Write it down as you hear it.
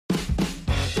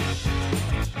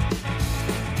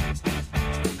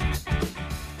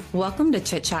Welcome to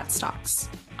Chit Chat Stocks.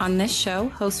 On this show,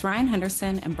 hosts Ryan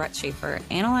Henderson and Brett Schaefer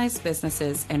analyze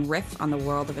businesses and riff on the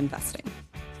world of investing.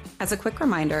 As a quick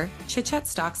reminder, Chit Chat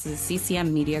Stocks is a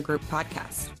CCM Media Group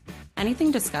podcast.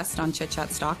 Anything discussed on Chit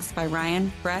Chat Stocks by Ryan,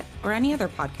 Brett, or any other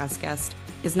podcast guest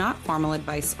is not formal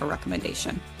advice or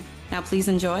recommendation. Now please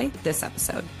enjoy this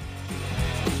episode.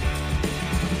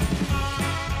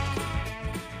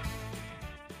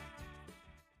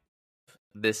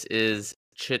 This is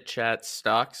Chit Chat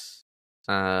Stocks,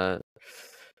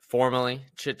 formerly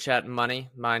Chit Chat Money.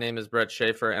 My name is Brett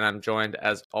Schaefer, and I'm joined,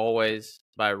 as always,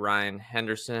 by Ryan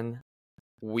Henderson.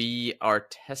 We are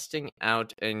testing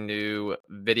out a new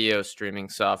video streaming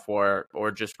software, or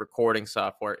just recording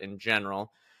software in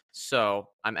general. So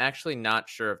I'm actually not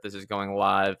sure if this is going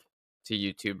live to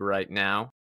YouTube right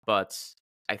now, but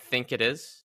I think it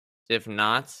is. If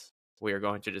not, we are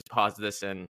going to just pause this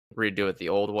and redo it the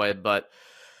old way. But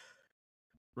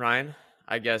Ryan,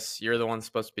 I guess you're the one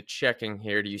supposed to be checking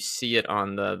here. Do you see it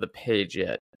on the page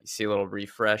yet? You see a little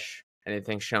refresh?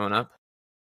 Anything showing up?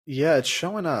 Yeah, it's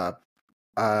showing up.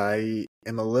 I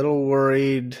am a little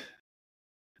worried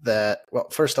that, well,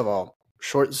 first of all,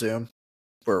 short Zoom.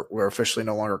 We're officially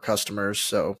no longer customers,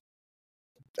 so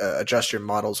adjust your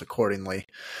models accordingly.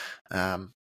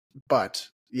 But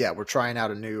yeah, we're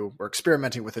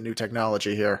experimenting with a new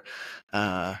technology here.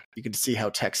 You can see how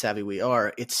tech savvy we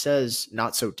are. It says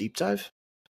not so deep dive.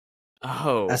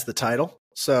 Oh, as the title.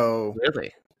 So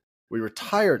really? We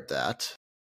retired that.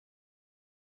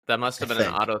 That must have been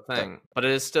an auto thing, but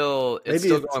it is still it's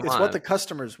what the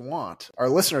customers want. Our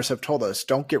listeners have told us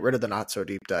don't get rid of the not so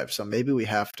deep dive. So maybe we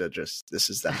have to this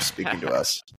is them speaking to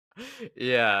us.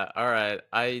 Yeah, all right.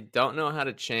 I don't know how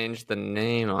to change the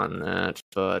name on that,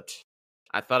 but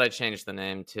I thought I changed the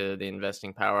name to the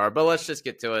Investing Power Hour, but let's just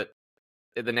get to it.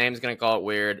 If the name's going to call it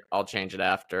weird, I'll change it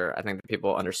after. I think the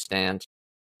people understand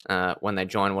when they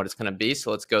join what it's going to be.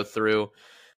 So let's go through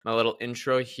my little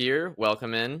intro here.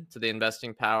 Welcome in to the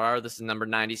Investing Power Hour. This is number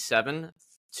 97.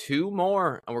 2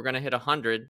 more, and we're going to hit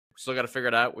 100. Still got to figure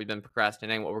it out. We've been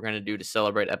procrastinating what we're going to do to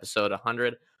celebrate episode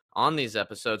 100. On these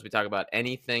episodes, we talk about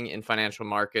anything in financial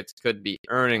markets. Could be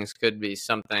earnings, could be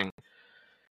something,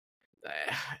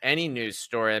 any news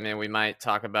story. I mean, we might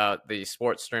talk about the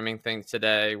sports streaming thing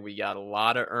today. We got a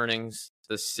lot of earnings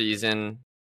this season.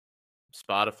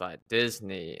 Spotify,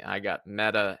 Disney, I got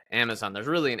Meta, Amazon. There's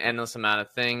really an endless amount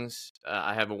of things.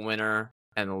 I have a winner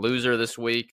and a loser this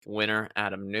week. Winner,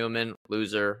 Adam Newman.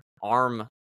 Loser, ARM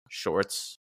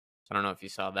shorts. I don't know if you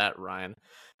saw that, Ryan.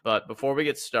 But before we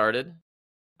get started,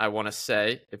 I want to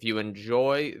say, if you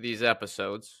enjoy these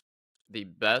episodes, the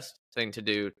best thing to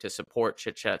do to support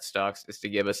Chit Chat Stocks is to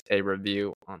give us a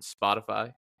review on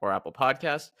Spotify or Apple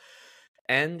Podcasts.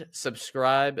 And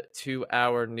subscribe to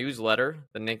our newsletter.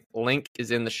 The link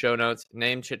is in the show notes.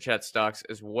 Name Chit Chat Stocks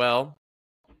as well.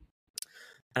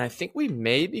 And I think we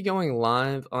may be going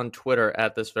live on Twitter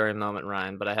at this very moment,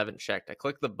 Ryan, but I haven't checked. I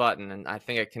clicked the button and I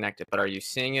think I connected, but are you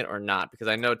seeing it or not? Because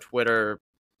I know Twitter,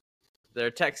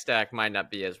 their tech stack might not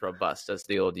be as robust as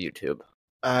the old YouTube.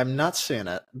 I'm not seeing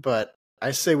it, but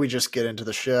I say we just get into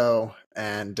the show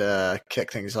and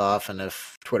kick things off. And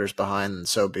if Twitter's behind, then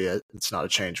so be it. It's not a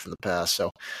change from the past.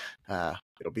 So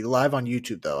it'll be live on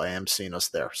YouTube, though. I am seeing us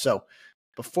there. So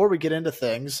before we get into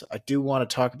things, I do want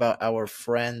to talk about our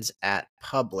friends at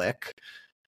Public.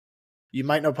 You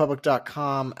might know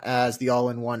Public.com as the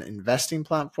all-in-one investing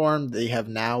platform. They have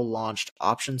now launched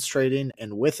options trading,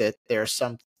 and with it,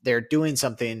 they're doing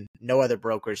something no other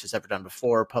brokerage has ever done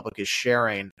before. Public is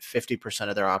sharing 50%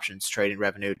 of their options trading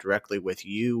revenue directly with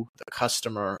you, the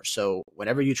customer. So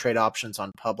whenever you trade options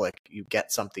on Public, you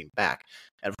get something back.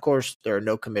 And of course, there are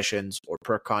no commissions or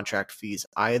per contract fees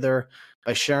either.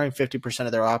 By sharing 50%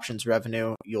 of their options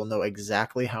revenue, you'll know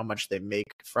exactly how much they make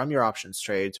from your options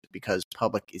trades because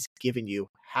Public is giving you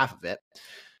half of it.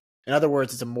 In other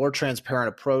words, it's a more transparent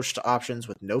approach to options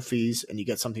with no fees, and you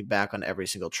get something back on every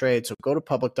single trade. So go to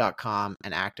public.com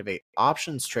and activate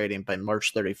options trading by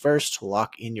March 31st to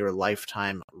lock in your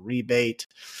lifetime rebate.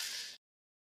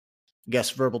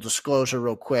 Yes, verbal disclosure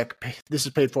real quick. This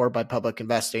is paid for by Public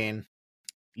Investing.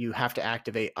 You have to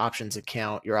activate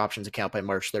your options account by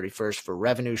March 31st for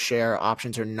revenue share.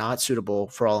 Options are not suitable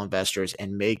for all investors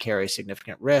and may carry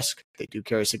significant risk. They do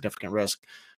carry significant risk.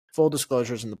 Full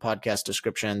disclosures in the podcast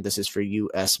description. This is for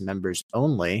U.S. members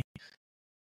only.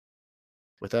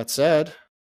 With that said,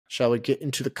 shall we get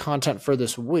into the content for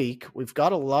this week? We've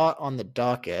got a lot on the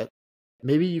docket.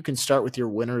 Maybe you can start with your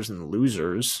winners and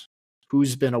losers.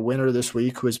 Who's been a winner this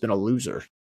week? Who has been a loser?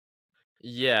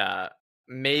 Yeah,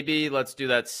 maybe let's do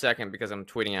that second because I'm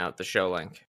tweeting out the show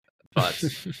link. But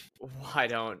why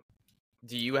don't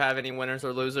Do you have any winners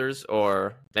or losers,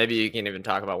 or maybe you can even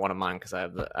talk about one of mine because I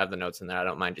have the notes in there. I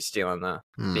don't mind you stealing the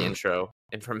intro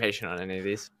information on any of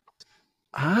these.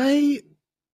 I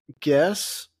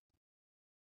guess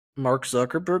Mark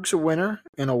Zuckerberg's a winner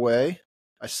in a way.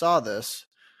 I saw this.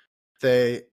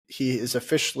 He is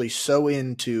officially so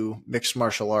into mixed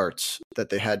martial arts that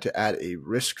they had to add a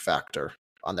risk factor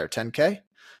on their 10K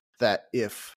that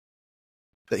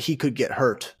he could get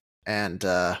hurt and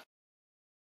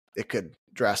it could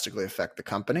drastically affect the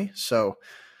company. So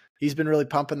he's been really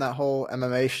pumping that whole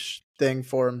MMA thing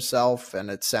for himself, and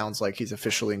it sounds like he's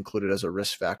officially included as a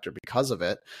risk factor because of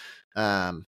it.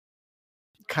 Kind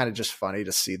of just funny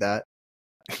to see that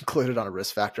included on a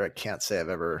risk factor. I can't say I've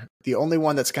ever. The only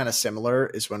one that's kind of similar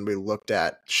is when we looked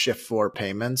at Shift 4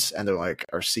 payments, and they're like,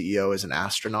 our CEO is an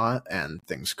astronaut, and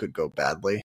things could go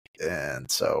badly, and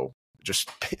so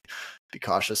just be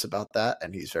cautious about that.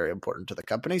 And he's very important to the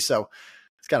company, so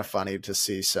it's kind of funny to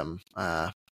see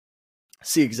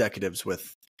see executives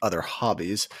with other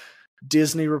hobbies.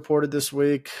 Disney reported this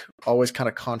week, always kind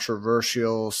of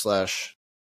controversial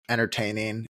 /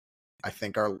 entertaining. I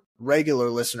think our regular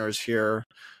listeners here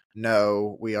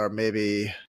know we are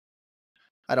maybe,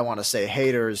 I don't want to say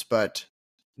haters, but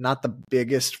not the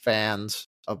biggest fans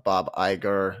of Bob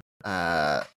Iger,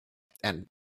 and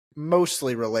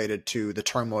mostly related to the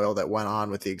turmoil that went on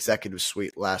with the executive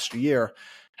suite last year.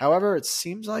 However, it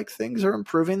seems like things are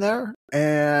improving there,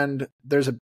 and there's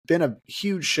been a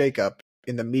huge shakeup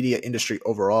in the media industry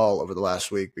overall over the last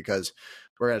week, because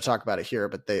we're going to talk about it here,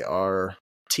 but they are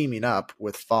teaming up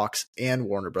with Fox and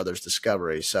Warner Brothers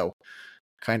Discovery. So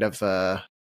kind of, I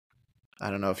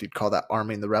don't know if you'd call that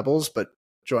arming the rebels, but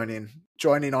joining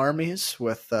armies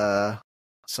with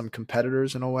some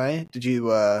competitors in a way. Did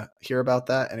you hear about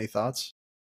that? Any thoughts?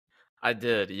 I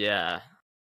did, yeah.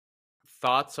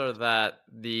 Thoughts are that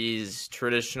these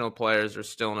traditional players are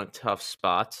still in a tough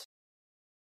spot.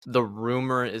 The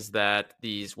rumor is that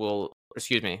the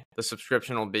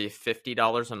subscription will be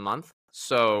 $50 a month.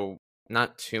 So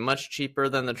not too much cheaper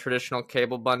than the traditional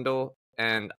cable bundle.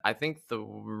 And I think the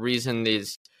reason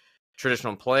these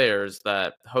traditional players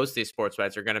that host these sports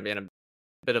rights are going to be in a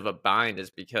bit of a bind is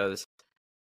because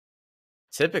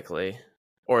historically,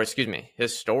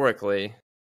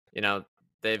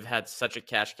 they've had such a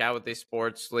cash cow with these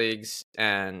sports leagues,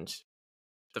 and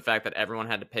the fact that everyone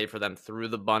had to pay for them through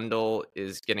the bundle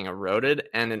is getting eroded.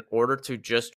 And in order to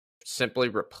just simply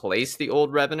replace the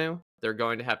old revenue, they're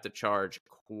going to have to charge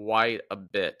quite a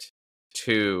bit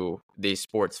to these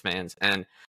sports fans. And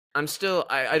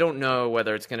I don't know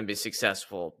whether it's going to be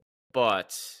successful,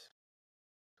 but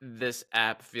this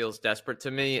app feels desperate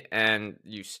to me. And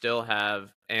you still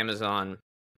have Amazon,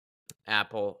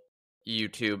 Apple,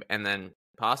 YouTube, and then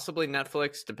possibly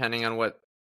Netflix, depending on what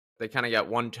they kind of got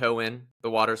one toe in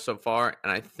the water so far.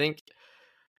 And I think,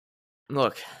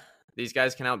 look, these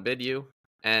guys can outbid you.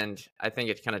 And I think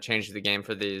it kind of changes the game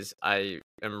for these. I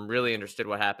am really interested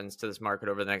what happens to this market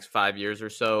over the next 5 years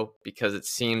or so, because it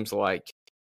seems like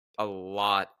a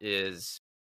lot is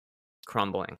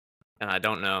crumbling. And I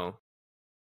don't know.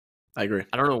 I agree.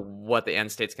 I don't know what the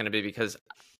end state's going to be, because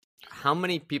how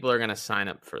many people are going to sign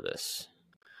up for this?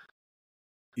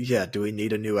 Yeah, do we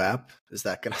need a new app? Is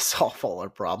that going to solve all our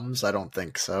problems? I don't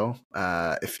think so.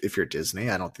 If you're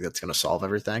Disney, I don't think that's going to solve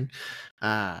everything.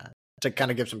 To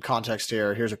kind of give some context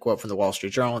here, here's a quote from the Wall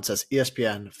Street Journal. It says,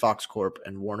 ESPN, Fox Corp,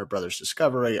 and Warner Brothers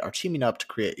Discovery are teaming up to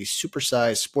create a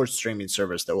supersized sports streaming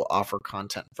service that will offer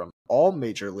content from all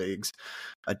major leagues,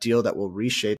 a deal that will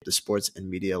reshape the sports and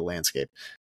media landscape.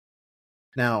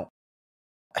 Now,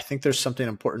 I think there's something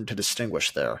important to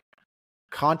distinguish there.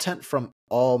 Content from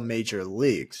all major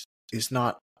leagues is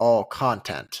not all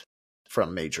content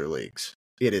from major leagues.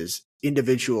 It is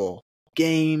individual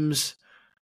games,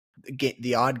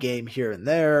 the odd game here and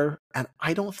there, and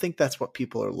I don't think that's what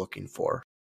people are looking for,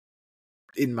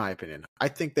 in my opinion. I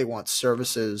think they want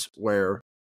services where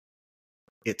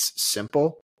it's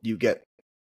simple. You get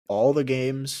all the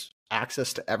games,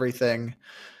 access to everything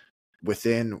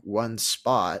within one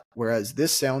spot, whereas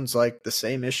this sounds like the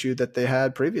same issue that they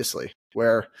had previously,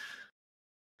 where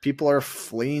people are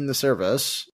fleeing the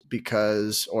service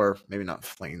because, or maybe not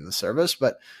fleeing the service,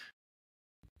 but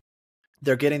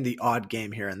they're getting the odd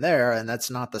game here and there, and that's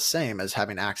not the same as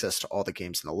having access to all the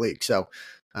games in the league. So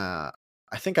I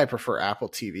think I prefer Apple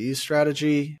TV's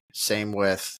strategy. Same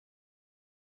with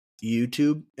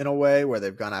YouTube in a way, where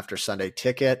they've gone after Sunday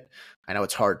Ticket. I know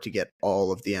it's hard to get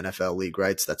all of the NFL league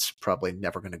rights. That's probably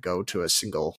never going to go to a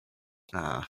single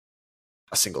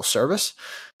service.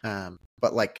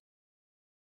 But like,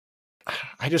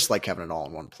 I just like having it all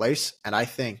in one place. And I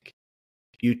think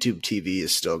YouTube TV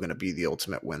is still going to be the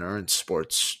ultimate winner in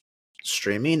sports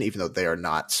streaming, even though they are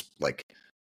not like,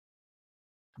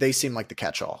 they seem like the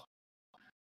catch-all.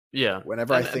 Yeah.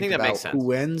 Whenever And I I think think that makes about sense. who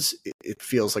wins, it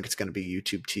feels like it's going to be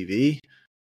YouTube TV.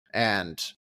 And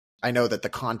I know that the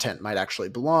content might actually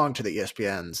belong to the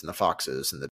ESPNs and the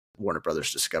Foxes and the Warner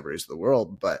Brothers Discoveries of the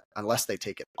world, but unless they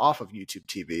take it off of YouTube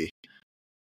TV, it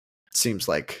seems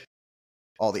like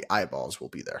all the eyeballs will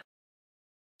be there.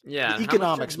 Yeah. The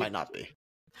economics might not be.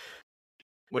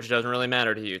 Which doesn't really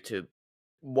matter to YouTube.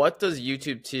 What does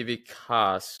YouTube TV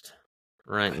cost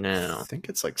right now? I think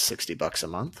it's like $60 a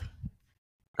month.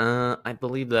 I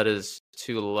believe that is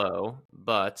too low,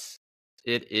 but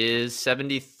it is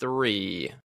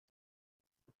 73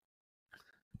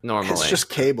 normally. It's just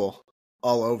cable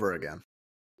all over again.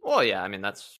 Well, yeah, I mean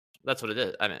that's what it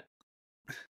is. I mean,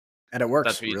 and it works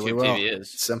that's what YouTube really well. TV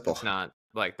is. It's simple. It's not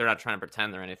like they're not trying to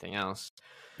pretend they're anything else.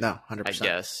 No,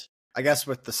 100%. I guess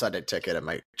with the Sunday ticket, it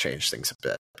might change things a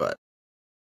bit, but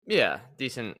yeah,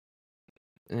 decent.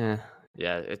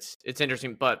 Yeah, it's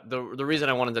interesting. But the reason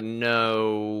I wanted to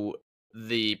know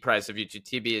the price of YouTube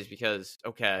TV is because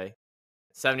 $75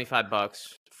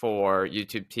 for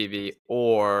YouTube TV,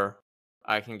 or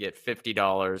I can get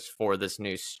 $50 for this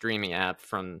new streaming app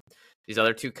from these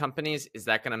other two companies. Is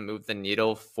that going to move the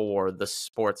needle for the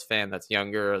sports fan that's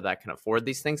younger that can afford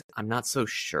these things? I'm not so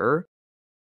sure.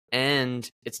 And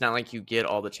it's not like you get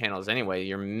all the channels anyway.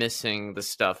 You're missing the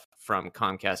stuff from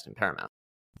Comcast and Paramount.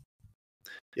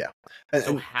 Yeah.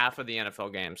 So half of the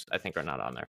NFL games, I think, are not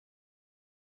on there.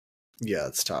 Yeah,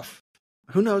 it's tough.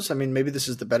 Who knows? I mean, maybe this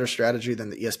is the better strategy than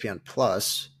the ESPN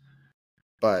Plus,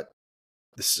 but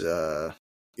this,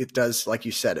 it does, like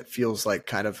you said, it feels like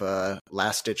kind of a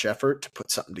last-ditch effort to put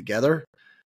something together,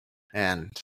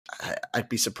 and I'd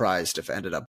be surprised if it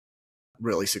ended up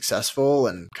really successful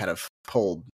and kind of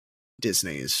pulled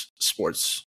Disney's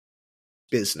sports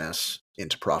business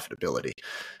into profitability.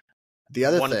 The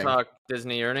other thing, talk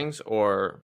Disney earnings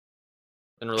or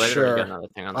unrelated? Sure. Or you got another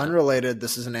thing on that? Unrelated.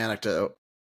 This is an anecdote.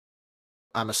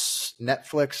 I'm a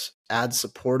Netflix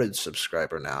ad-supported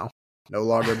subscriber now. No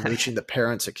longer reaching the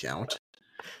parents' account.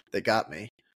 They got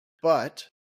me. But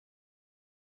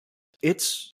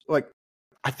it's like,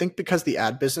 I think because the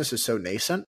ad business is so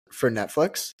nascent for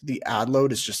Netflix, the ad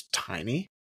load is just tiny.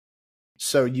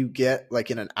 So you get,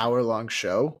 like, in an hour-long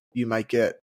show, you might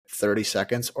get 30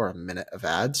 seconds or a minute of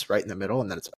ads right in the middle, and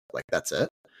then it's like, that's it.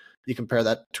 You compare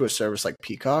that to a service like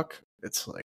Peacock, it's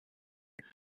like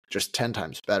just 10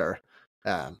 times better.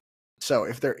 So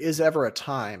if there is ever a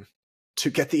time to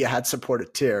get the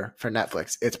ad-supported tier for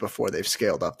Netflix, it's before they've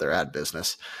scaled up their ad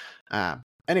business.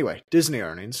 Anyway, Disney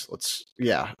earnings. Let's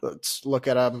look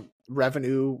at them.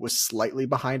 Revenue was slightly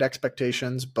behind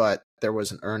expectations, but there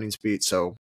was an earnings beat,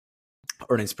 so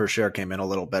earnings per share came in a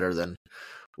little better than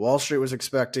Wall Street was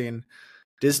expecting.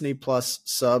 Disney Plus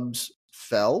subs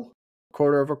fell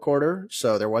quarter over quarter,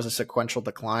 so there was a sequential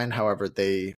decline. However,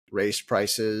 they raised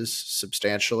prices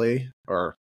substantially,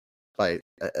 or by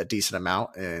a decent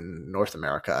amount in North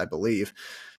America, I believe.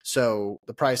 So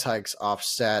the price hikes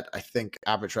offset. I think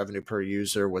average revenue per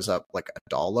user was up like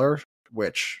 $1,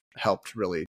 which helped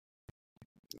really.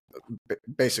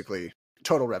 Basically,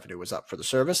 total revenue was up for the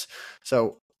service.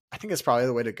 So I think it's probably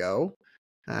the way to go.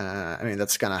 I mean,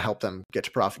 that's going to help them get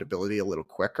to profitability a little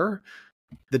quicker.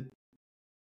 The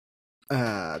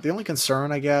only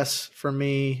concern, I guess, for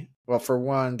me, well, for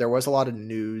one, there was a lot of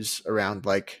news around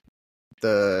like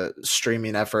the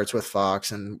streaming efforts with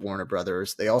Fox and Warner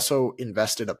Brothers. They also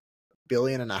invested $1.5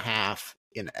 billion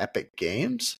in Epic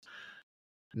Games.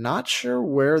 Not sure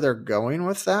where they're going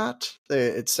with that.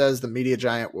 It says the media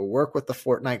giant will work with the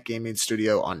Fortnite gaming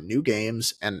studio on new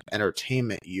games and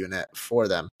entertainment unit for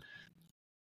them.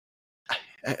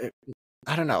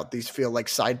 I don't know. These feel like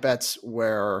side bets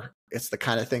where it's the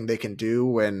kind of thing they can do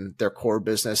when their core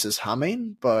business is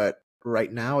humming, but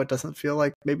right now it doesn't feel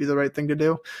like maybe the right thing to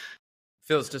do.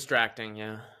 Feels distracting,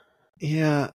 yeah.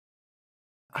 Yeah.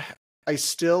 I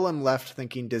still am left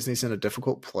thinking Disney's in a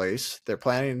difficult place. They're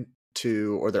planning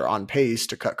to, or they're on pace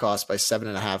to cut costs by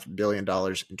 $7.5 billion in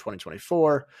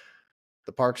 2024.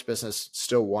 The parks business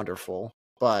still wonderful,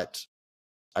 but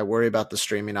I worry about the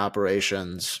streaming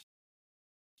operations.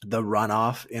 The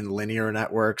runoff in linear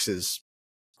networks is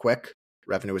quick.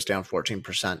 Revenue was down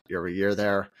 14% year over year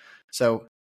there. So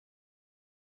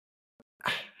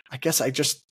I guess I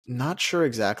just not sure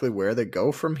exactly where they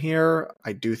go from here.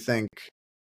 I do think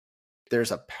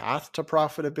there's a path to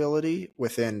profitability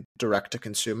within direct to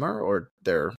consumer or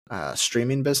their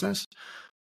streaming business.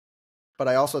 But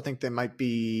I also think they might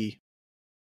be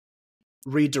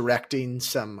redirecting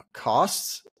some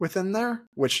costs within there,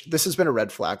 which this has been a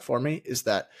red flag for me, is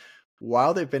that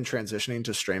while they've been transitioning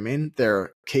to streaming,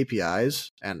 their KPIs,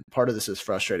 and part of this is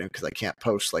frustrating because I can't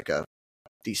post like a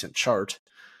decent chart,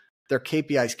 their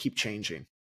KPIs keep changing.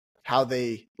 How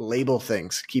they label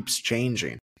things keeps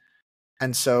changing.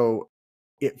 And so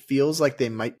it feels like they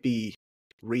might be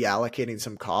reallocating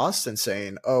some costs and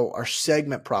saying, oh, our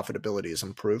segment profitability is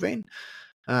improving,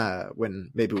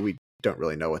 when maybe we don't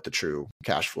really know what the true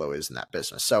cash flow is in that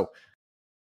business. So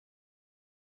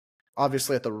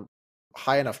obviously at the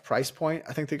high enough price point,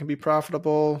 I think they can be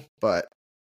profitable, but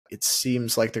it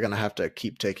seems like they're going to have to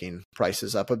keep taking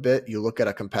prices up a bit. You look at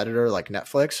a competitor like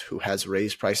Netflix, who has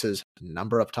raised prices a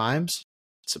number of times,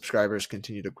 subscribers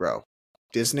continue to grow.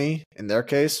 Disney, in their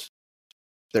case,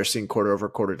 they're seeing quarter over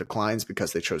quarter declines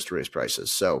because they chose to raise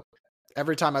prices. So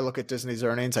every time I look at Disney's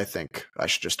earnings, I think I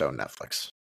should just own Netflix.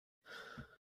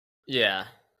 Yeah.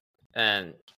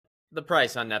 And the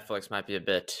price on Netflix might be a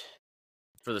bit,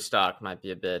 for the stock, might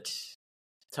be a bit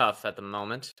tough at the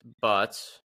moment, but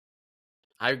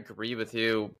I agree with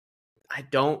you. I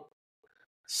don't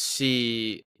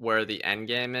see where the end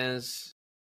game is.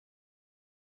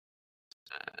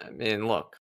 I mean,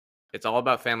 look, it's all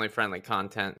about family-friendly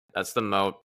content. That's the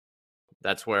moat.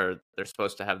 That's where they're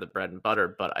supposed to have the bread and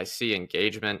butter. But I see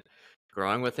engagement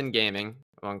growing within gaming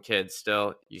among kids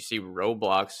still. You see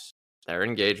Roblox, their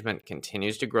engagement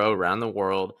continues to grow around the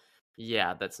world.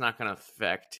 Yeah, that's not going to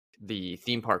affect the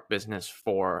theme park business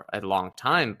for a long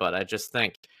time. But I just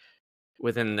think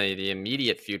within the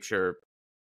immediate future,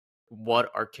 what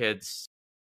are kids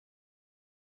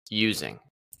using?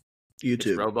 YouTube.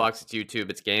 It's Roblox, it's YouTube,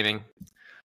 it's gaming.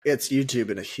 It's YouTube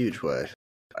in a huge way.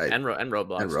 And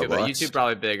Roblox too, but YouTube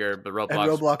probably bigger, but Roblox. And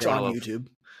Roblox on YouTube.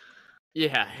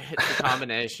 Yeah, it's a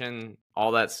combination,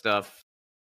 all that stuff.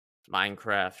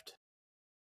 Minecraft.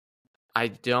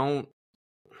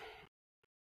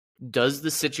 Does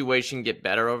the situation get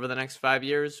better over the next 5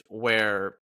 years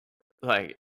where,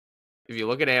 like, if you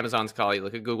look at Amazon's call, you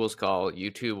look at Google's call,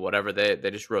 YouTube, whatever, they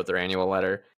just wrote their annual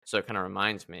letter, so it kind of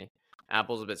reminds me.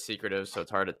 Apple's a bit secretive, so it's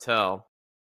hard to tell.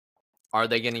 Are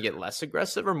they going to get less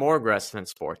aggressive or more aggressive in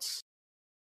sports?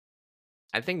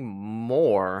 I think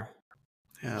more,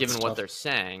 given what they're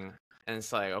saying. And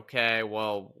it's like, okay,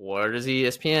 well, where does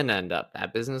ESPN end up?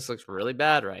 That business looks really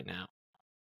bad right now.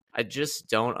 I just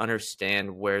don't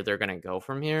understand where they're going to go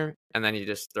from here. And then you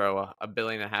just throw $1.5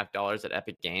 billion at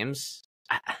Epic Games.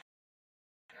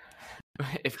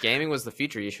 If gaming was the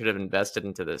future, you should have invested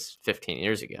into this 15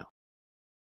 years ago.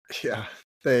 Yeah,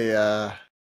 they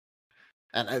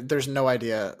and there's no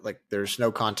idea, like there's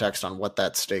no context on what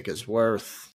that stake is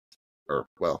worth, or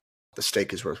well, the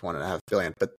stake is worth $1.5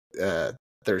 billion, but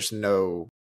there's no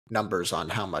numbers on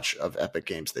how much of Epic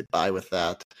Games they buy with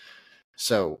that.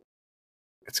 So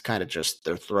it's kind of just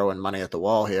they're throwing money at the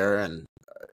wall here, and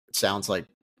it sounds like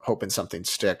hoping something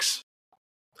sticks.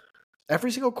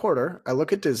 Every single quarter, I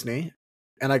look at Disney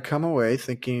and I come away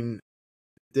thinking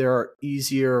there are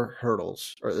easier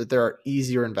hurdles, or there are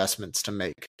easier investments to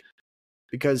make.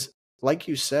 Because, like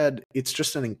you said, it's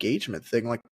just an engagement thing.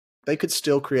 Like, they could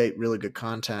still create really good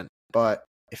content, but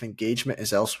if engagement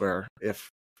is elsewhere, if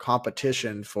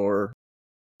competition for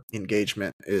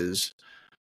engagement is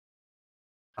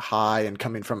high and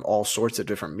coming from all sorts of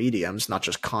different mediums, not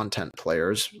just content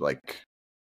players like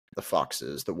the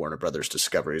Foxes, the Warner Brothers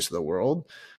Discoveries of the world,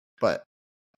 but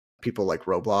people like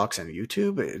Roblox and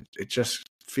YouTube, it just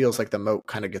feels like the moat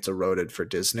kind of gets eroded for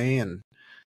Disney. And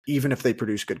even if they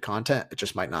produce good content, it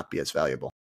just might not be as valuable.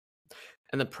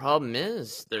 And the problem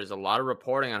is there's a lot of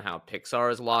reporting on how Pixar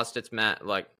has lost its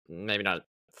like maybe not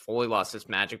fully lost its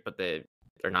magic, but they're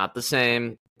not the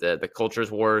same. The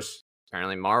culture's worse.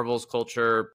 Apparently Marvel's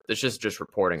culture, it's just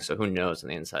reporting, so who knows on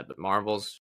the inside, but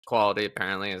Marvel's quality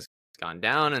apparently has gone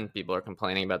down and people are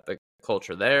complaining about the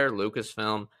culture there.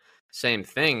 Lucasfilm, same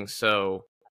thing. So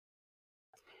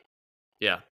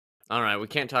yeah. All right, we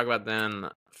can't talk about them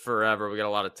forever. We got a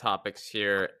lot of topics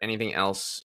here. Anything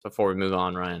else before we move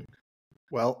on, Ryan?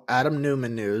 Well, Adam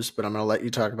Newman news, but I'm going to let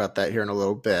you talk about that here in a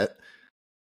little bit.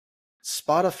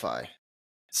 Spotify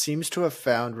seems to have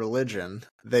found religion.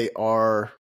 They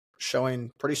are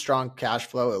showing pretty strong cash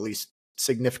flow, at least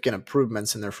significant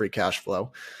improvements in their free cash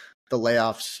flow. The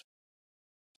layoffs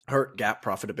hurt GAAP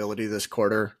profitability this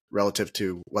quarter relative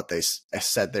to what they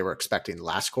said they were expecting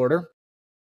last quarter.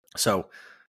 So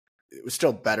it was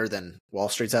still better than Wall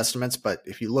Street's estimates, but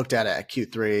if you looked at it at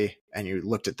Q3 and you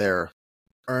looked at their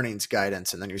earnings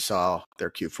guidance and then you saw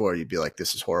their Q4, you'd be like,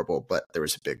 this is horrible, but there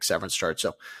was a big severance charge.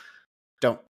 So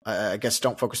don't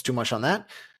focus too much on that.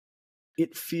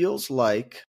 It feels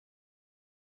like,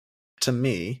 to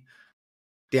me,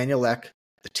 Daniel Ek,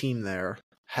 the team there,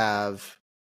 have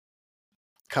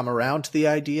come around to the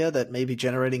idea that maybe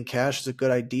generating cash is a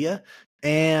good idea.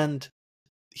 And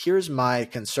here's my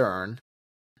concern,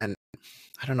 and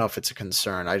I don't know if it's a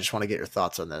concern. I just want to get your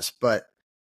thoughts on this, but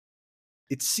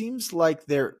it seems like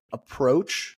their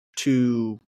approach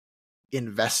to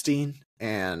investing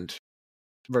and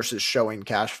versus showing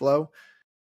cash flow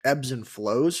ebbs and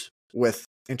flows with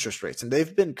interest rates. And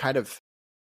they've been kind of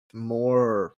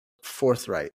more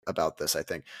forthright about this, I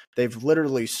think. They've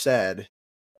literally said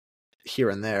here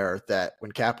and there that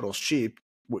when capital's cheap,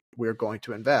 we're going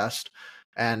to invest.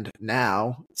 And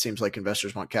now it seems like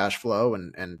investors want cash flow,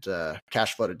 and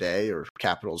cash flow today or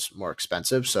capital's more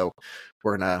expensive. So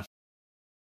we're going to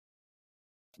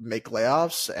make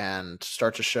layoffs and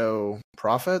start to show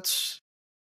profits.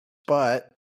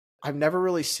 But I've never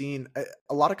really seen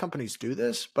a lot of companies do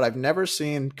this, but I've never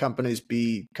seen companies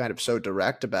be kind of so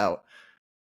direct about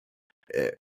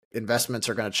investments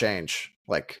are going to change.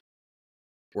 Like,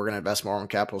 we're going to invest more when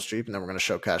capital's cheap, and then we're going to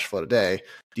show cash flow today.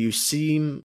 Do you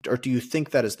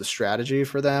think that is the strategy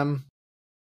for them?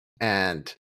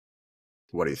 And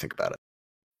what do you think about it?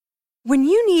 When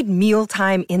you need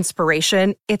mealtime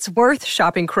inspiration, it's worth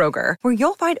shopping Kroger, where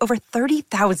you'll find over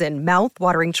 30,000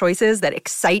 mouth-watering choices that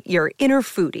excite your inner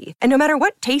foodie. And no matter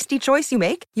what tasty choice you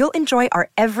make, you'll enjoy our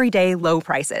everyday low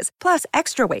prices, plus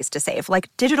extra ways to save,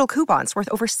 like digital coupons worth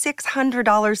over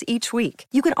 $600 each week.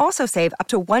 You can also save up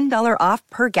to $1 off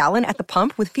per gallon at the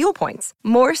pump with fuel points.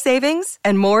 More savings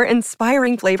and more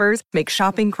inspiring flavors make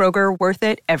shopping Kroger worth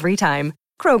it every time.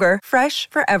 Kroger, fresh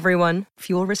for everyone.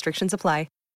 Fuel restrictions apply.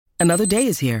 Another day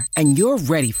is here, and you're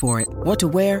ready for it. What to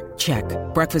wear? Check.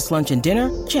 Breakfast, lunch, and dinner?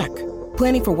 Check.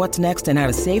 Planning for what's next and how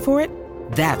to save for it?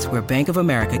 That's where Bank of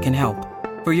America can help.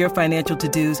 For your financial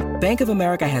to-dos, Bank of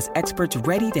America has experts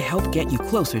ready to help get you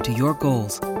closer to your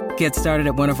goals. Get started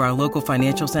at one of our local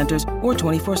financial centers or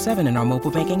 24/7 in our mobile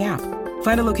banking app.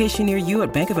 Find a location near you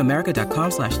at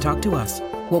bankofamerica.com/talktous.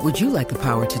 What would you like the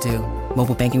power to do?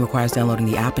 Mobile banking requires downloading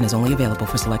the app and is only available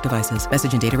for select devices.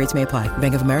 Message and data rates may apply.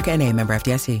 Bank of America N.A., member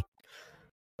FDIC.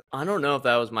 I don't know if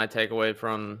that was my takeaway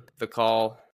from the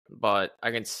call, but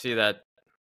I can see that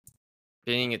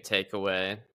being a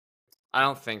takeaway. I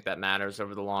don't think that matters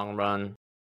over the long run.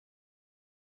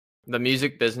 The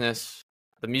music business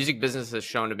has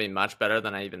shown to be much better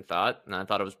than I even thought, and I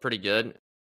thought it was pretty good.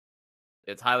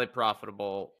 It's highly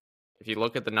profitable. If you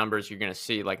look at the numbers, you're going to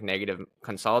see like negative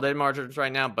consolidated margins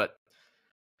right now, but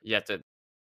you have to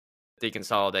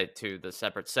deconsolidate to the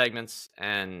separate segments,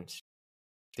 and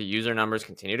the user numbers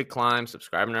continue to climb.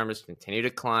 Subscriber numbers continue to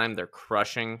climb. They're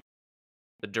crushing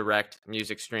the direct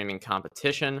music streaming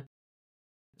competition.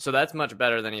 So that's much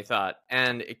better than you thought.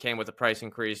 And it came with a price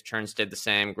increase. Churn stayed the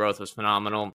same. Growth was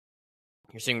phenomenal.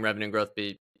 You're seeing revenue growth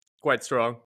be quite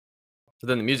strong. But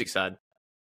then the music side,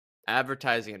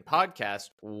 advertising and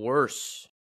podcast, worse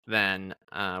than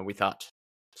we thought.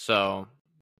 So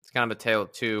it's kind of a tale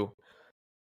of two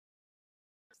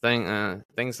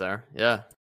things there. Yeah.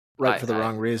 Right, for the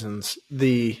wrong reasons.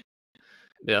 We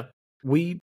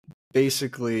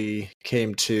basically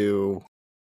came to,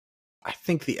 I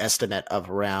think, the estimate of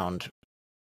around,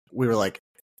 we were like,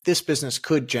 this business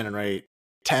could generate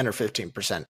 10 or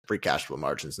 15% free cash flow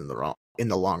margins in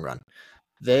the long run.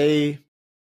 They,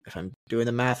 if I'm doing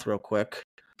the math real quick,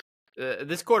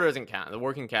 this quarter doesn't count. The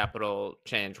working capital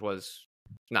change was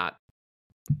not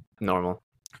normal.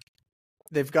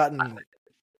 They've gotten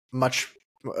much.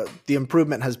 The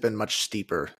improvement has been much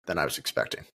steeper than I was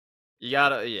expecting.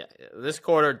 This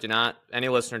quarter, any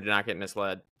listener do not get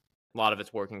misled. A lot of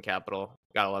it's working capital.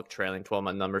 Gotta love trailing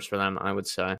 12-month numbers for them, I would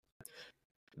say.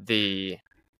 But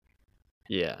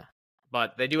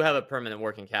they do have a permanent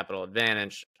working capital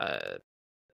advantage. I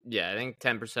think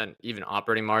 10% even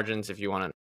operating margins, if you want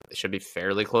to, it should be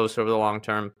fairly close over the long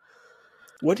term.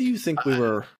 What do you think we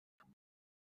were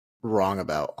wrong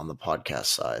about on the podcast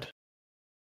side?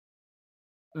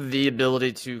 The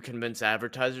ability to convince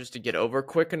advertisers to get over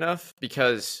quick enough,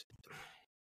 because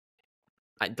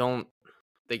they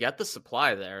got the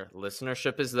supply there.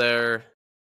 Listenership is there,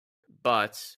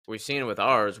 but we've seen it with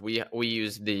ours. We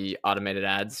use the automated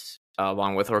ads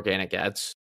along with organic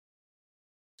ads.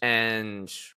 And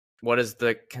what is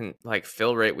the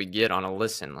fill rate we get on a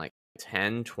listen? Like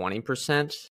 10,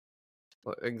 20%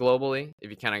 globally, if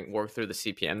you kind of work through the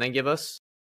CPM they give us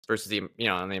versus the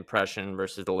impression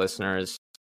versus the listeners.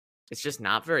 It's just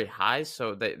not very high,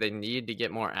 so they need to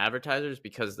get more advertisers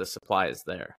because the supply is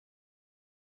there.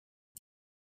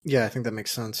 Yeah, I think that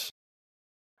makes sense.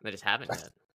 They just haven't yet.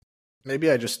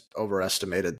 Maybe I just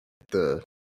overestimated the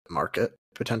market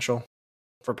potential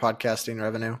for podcasting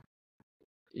revenue.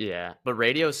 Yeah, but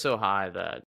radio is so high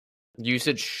that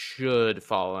usage should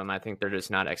follow them. I think they're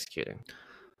just not executing.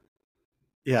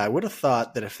 Yeah, I would have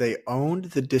thought that if they owned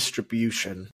the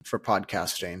distribution for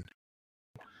podcasting,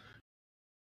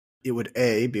 it would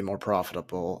A, be more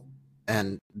profitable,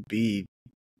 and B,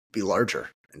 be larger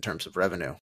in terms of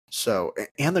revenue. So,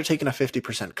 and they're taking a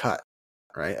 50% cut,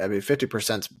 right? I mean,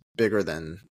 50% is bigger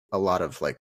than a lot of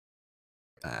like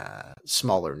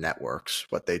smaller networks,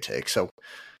 what they take. So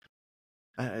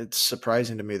it's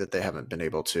surprising to me that they haven't been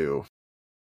able to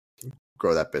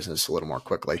grow that business a little more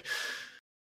quickly.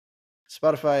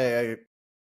 Spotify,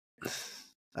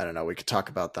 I don't know. We could talk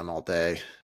about them all day.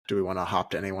 Do we want to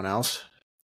hop to anyone else?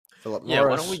 Philip Morris. Yeah,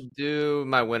 why don't we do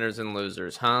my winners and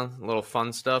losers, huh? A little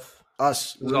fun stuff.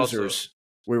 Us There's losers.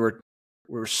 We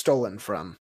were stolen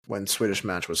from when Swedish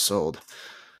Match was sold.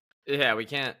 Yeah, we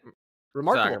can't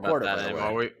Remarkable talk about quarter, that by the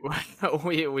anymore.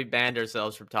 way. We banned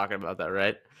ourselves from talking about that,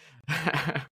 right?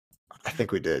 I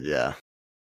think we did, yeah.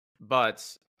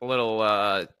 But a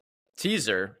little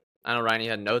teaser. I know Ryan, you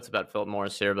had notes about Philip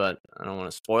Morris here, but I don't want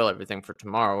to spoil everything for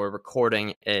tomorrow. We're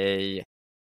recording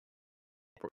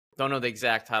don't know the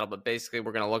exact title, but basically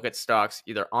we're going to look at stocks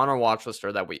either on our watch list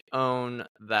or that we own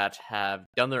that have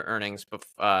done their earnings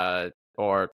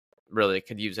or really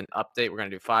could use an update. We're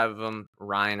going to do 5 of them.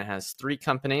 Ryan has 3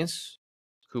 companies: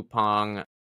 Coupang,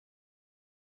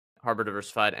 Harbor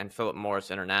Diversified, and Philip Morris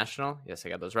International. Yes, I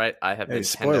got those right. I have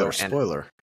Nintendo spoiler.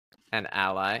 And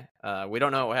Ally. We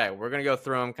don't know. Hey, we're going to go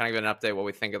through them, kind of give an update, what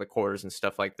we think of the quarters and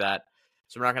stuff like that.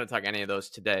 So we're not going to talk any of those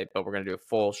today, but we're going to do a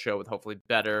full show with hopefully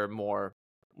better,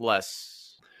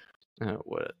 less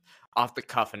off the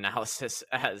cuff analysis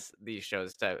as these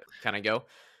shows kind of go.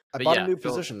 I bought a new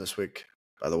position this week,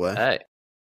 by the way. Hey.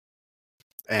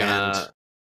 And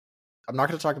I'm not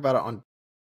going to talk about it on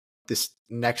this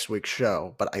next week's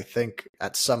show, but I think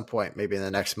at some point, maybe in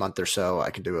the next month or so, I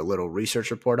can do a little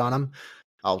research report on them.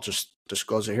 I'll just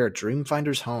disclose it here.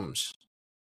 Dreamfinders Homes.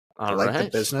 I like the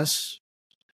business.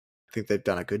 I think they've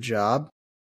done a good job.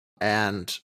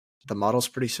 And the model's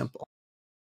pretty simple.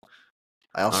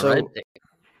 I also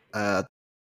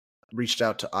reached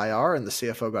out to IR, and the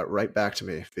CFO got right back to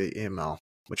me via email,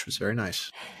 which was very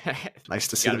nice. Nice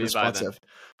to see them responsive.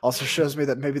 Also shows me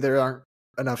that maybe there aren't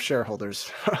enough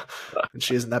shareholders, and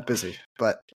she isn't that busy.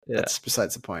 But that's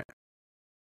besides the point.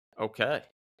 Okay.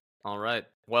 All right.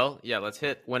 Well, yeah, let's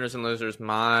hit winners and losers.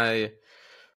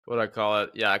 What do I call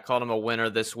it? Yeah, I called him a winner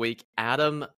this week.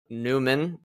 Adam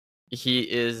Newman. He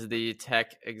is the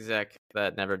tech exec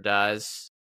that never dies.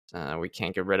 We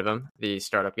can't get rid of him. The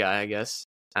startup guy, I guess.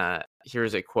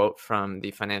 Here's a quote from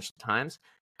the Financial Times.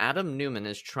 Adam Newman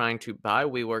is trying to buy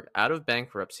WeWork out of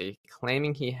bankruptcy,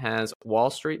 claiming he has Wall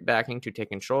Street backing to take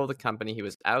control of the company he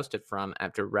was ousted from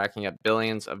after racking up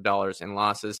billions of dollars in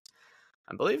losses.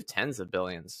 I believe tens of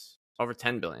billions, over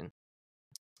 10 billion,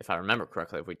 if I remember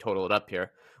correctly, if we total it up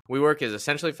here. WeWork is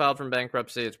essentially filed from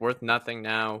bankruptcy. It's worth nothing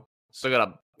now. Still got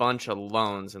a bunch of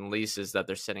loans and leases that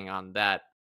they're sitting on that,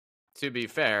 to be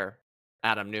fair,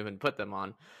 Adam Newman put them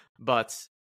on.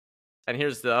 And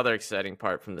here's the other exciting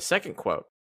part from the second quote.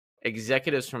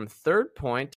 Executives from Third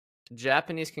Point,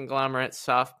 Japanese conglomerate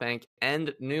SoftBank,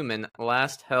 and Newman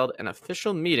last held an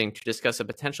official meeting to discuss a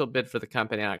potential bid for the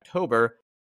company in October.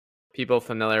 People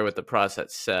familiar with the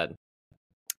process said.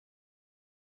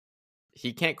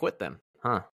 He can't quit them,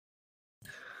 huh?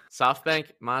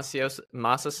 SoftBank,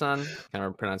 Masa-san,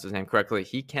 can't pronounce his name correctly,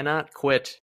 he cannot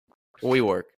quit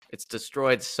WeWork. It's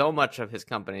destroyed so much of his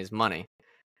company's money.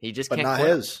 He just can't quit. But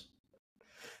not his.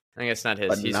 I guess not his.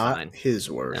 But he's not fine.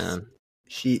 His worth.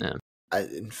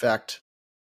 In fact,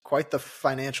 quite the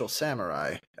financial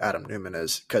samurai Adam Newman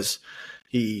is, because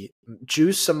he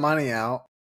juiced some money out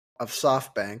of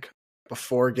SoftBank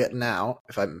before getting out,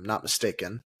 if I'm not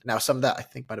mistaken. Now, some of that I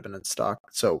think might have been in stock,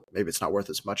 so maybe it's not worth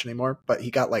as much anymore. But he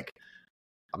got like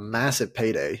a massive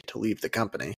payday to leave the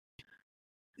company.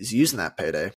 He's using that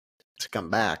payday to come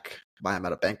back, buy him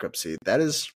out of bankruptcy. That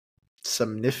is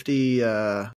some nifty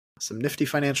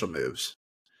financial moves.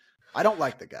 I don't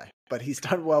like the guy, but he's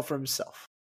done well for himself.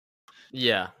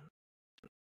 Yeah.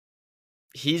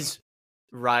 He's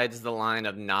rides the line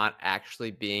of not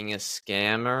actually being a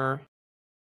scammer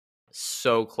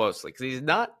so closely, because he's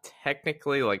not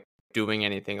technically like doing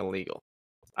anything illegal,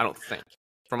 I don't think,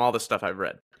 from all the stuff I've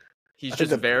read. He's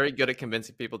just very good at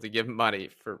convincing people to give money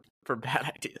for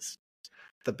bad ideas.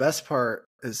 The best part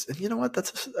is, and you know what,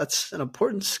 that's an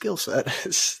important skill set,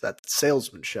 is that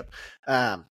salesmanship.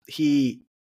 He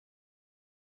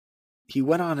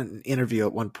went on an interview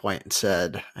at one point and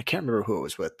said, I can't remember who it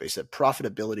was with, but he said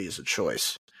profitability is a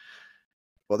choice.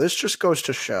 Well, this just goes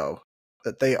to show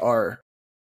that they are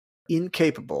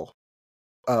incapable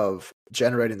of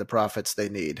generating the profits they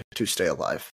need to stay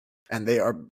alive. And they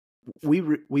are. We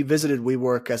visited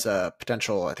WeWork as a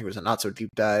potential. I think it was a not so deep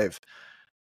dive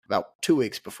about 2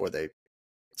 weeks before they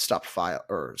stopped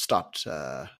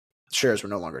shares were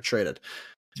no longer traded.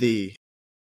 They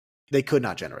could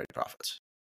not generate profits,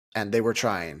 and they were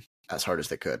trying as hard as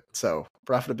they could. So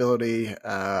profitability,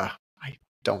 I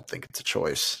don't think it's a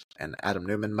choice. And Adam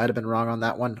Newman might have been wrong on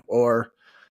that one, or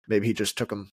maybe he just took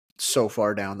them so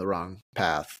far down the wrong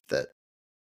path that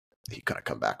he couldn't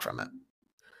come back from it.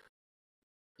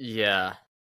 Yeah.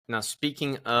 Now,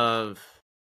 speaking of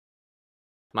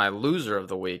my loser of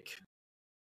the week,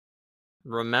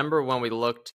 remember when we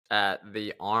looked at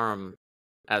the ARM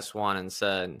S1 and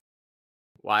said,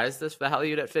 why is this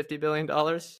valued at $50 billion?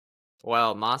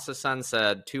 Well, Masa-san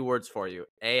said 2 words for you,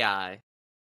 AI,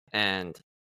 and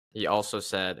he also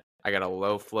said, I got a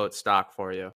low float stock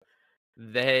for you.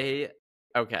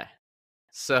 Okay.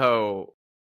 So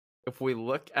if we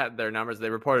look at their numbers, they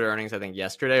reported earnings, I think,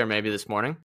 yesterday or maybe this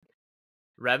morning.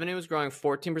 Revenue is growing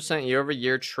 14% year over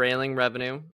year, trailing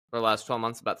revenue for the last 12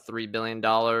 months, about $3 billion.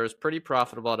 Pretty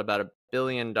profitable at about $1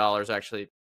 billion, actually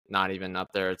not even up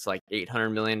there. It's like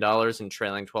 $800 million in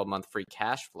trailing 12-month free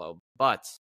cash flow. But,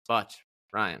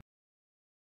 Ryan,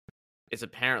 it's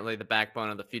apparently the backbone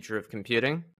of the future of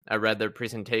computing. I read their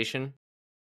presentation.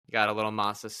 Got a little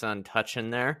Masa-san touch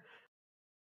in there.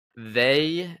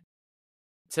 They,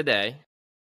 today,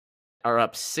 are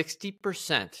up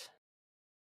 60%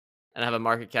 and have a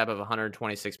market cap of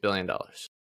 $126 billion.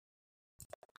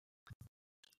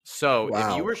 So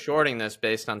Wow. If you were shorting this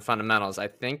based on fundamentals, I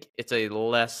think it's a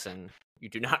lesson. You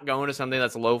do not go into something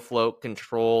that's low float,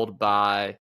 controlled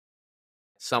by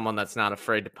someone that's not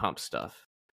afraid to pump stuff.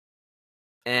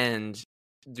 And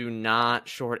do not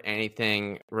short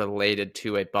anything related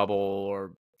to a bubble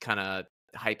or kind of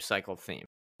hype cycle theme,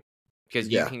 because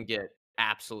you can get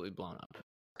absolutely blown up.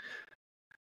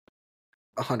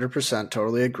 100%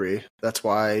 totally agree. That's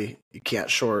why you can't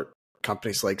short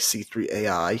companies like C3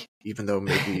 AI, even though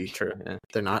maybe True, yeah.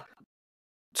 they're not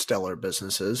stellar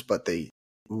businesses, but they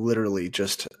literally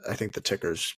just, I think the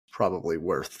ticker's probably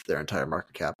worth their entire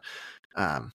market cap,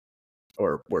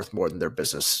 or worth more than their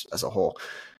business as a whole.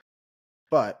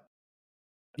 But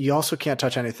you also can't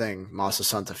touch anything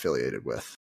Masa-san's affiliated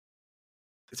with.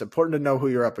 It's important to know who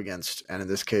you're up against, and in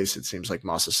this case, it seems like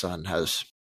Masa-san has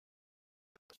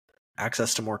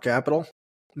access to more capital,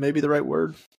 maybe the right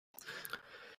word.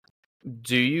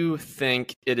 Do you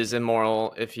think it is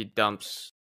immoral if he dumps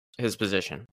his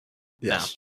position?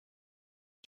 Yes.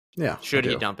 No. Yeah. Should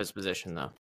he dump his position,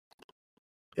 though?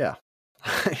 Yeah.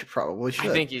 He probably should.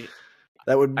 I think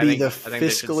that would be the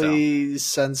fiscally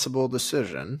sensible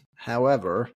decision.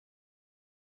 However,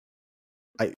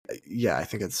 I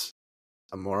think it's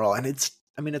immoral, and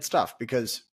it's tough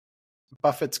because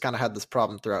Buffett's kind of had this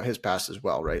problem throughout his past as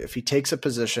well, right? If he takes a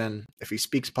position, if he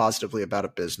speaks positively about a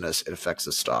business, it affects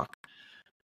the stock.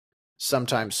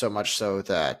 Sometimes so much so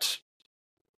that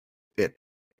it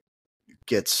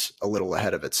gets a little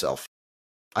ahead of itself.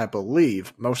 I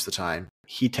believe most of the time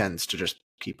he tends to just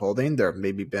keep holding. There have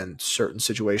maybe been certain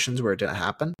situations where it didn't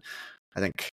happen. I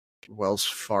think Wells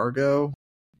Fargo,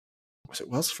 was it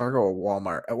Wells Fargo or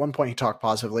Walmart? At one point he talked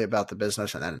positively about the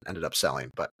business and then ended up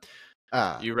selling. But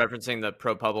you referencing the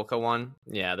ProPublica one?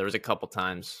 Yeah, there was a couple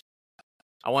times.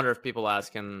 I wonder if people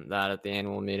ask him that at the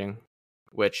annual meeting,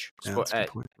 which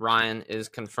Ryan is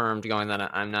confirmed going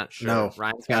that. I'm not sure. No,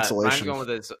 Ryan's cancellation. Ryan's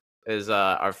going with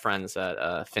our friends at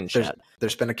FinChat.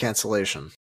 There's been a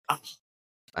cancellation. Oh,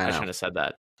 I shouldn't have said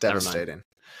that. Devastating.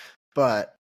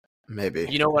 But maybe.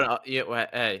 You know what?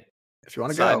 Hey, if you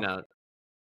want to go. Side note.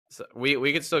 So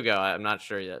we could still go. I'm not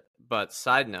sure yet. But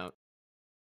side note.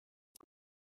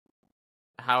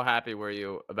 How happy were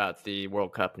you about the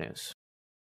World Cup news?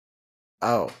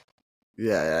 Oh,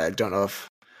 yeah. I don't know if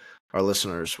our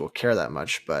listeners will care that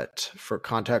much, but for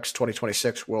context,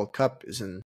 2026 World Cup is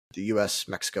in the US,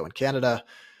 Mexico, and Canada.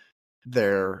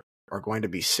 There are going to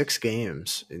be 6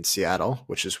 games in Seattle,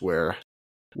 which is where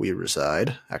we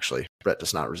reside. Actually, Brett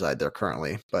does not reside there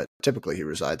currently, but typically he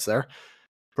resides there.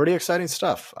 Pretty exciting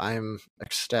stuff. I'm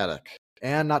ecstatic.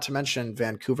 And not to mention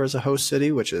Vancouver's a host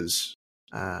city, which is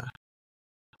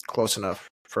close enough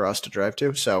for us to drive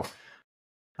to. So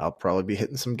I'll probably be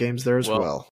hitting some games there as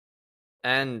well.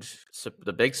 And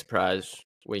the big surprise,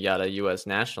 we got a U.S.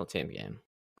 national team game.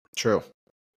 True.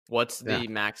 What's the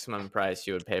maximum price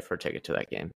you would pay for a ticket to that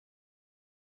game?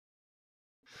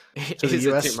 To the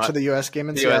U.S. game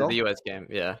in Seattle? The U.S. game,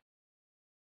 yeah.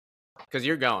 Because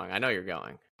you're going. I know you're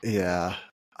going. Yeah.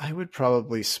 I would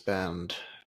probably spend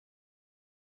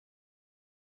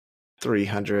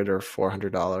 $300 or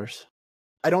 $400.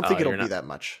 I don't think it'll you're be not. that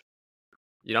much.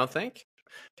 You don't think?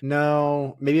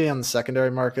 No, maybe on the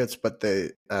secondary markets, but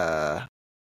they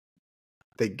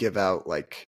give out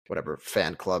like whatever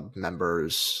fan club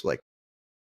members, like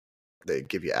they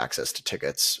give you access to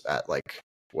tickets at like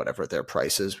whatever their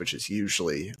price is, which is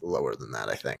usually lower than that,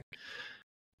 I think.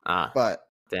 But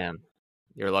damn,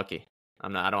 you're lucky.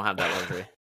 I don't have that luxury.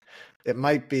 It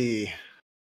might be,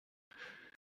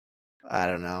 I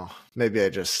don't know. Maybe I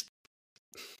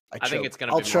think it's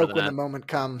gonna I'll be more choke than when that. the moment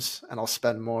comes and I'll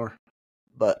spend more.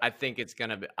 But I think it's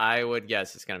gonna be. I would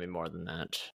guess it's gonna be more than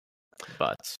that.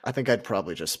 But I think I'd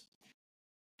probably just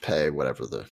pay whatever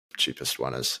the cheapest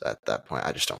one is at that point.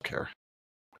 I just don't care.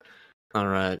 all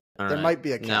right. There might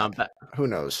be a cap. Now, Who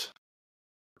knows?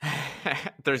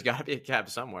 there's got to be a cap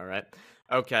somewhere, right?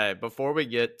 Okay, before we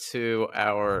get to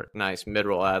our nice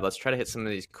mid-roll ad, let's try to hit some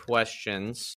of these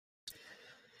questions.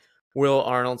 Will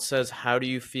Arnold says, how do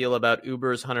you feel about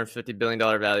Uber's $150 billion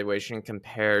valuation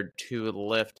compared to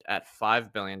Lyft at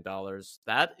 $5 billion?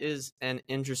 That is an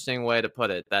interesting way to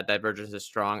put it. That divergence is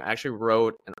strong. I actually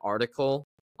wrote an article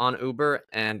on Uber,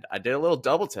 and I did a little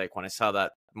double take when I saw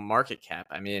that market cap.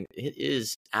 I mean, it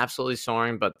is absolutely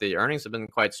soaring, but the earnings have been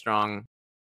quite strong.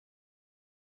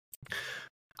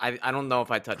 I don't know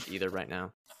if I touch either right now.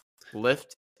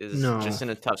 Lyft is just in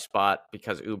a tough spot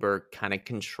because Uber kind of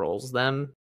controls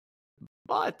them.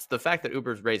 But the fact that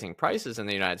Uber's raising prices in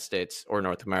the United States or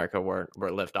North America where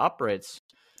Lyft operates,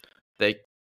 if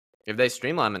they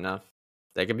streamline enough,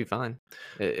 they can be fine.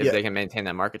 If they can maintain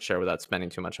that market share without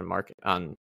spending too much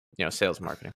on sales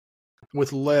marketing. With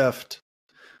Lyft,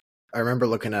 I remember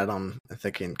looking at them and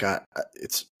thinking, God,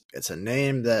 it's a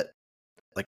name that,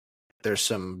 like, there's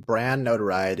some brand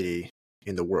notoriety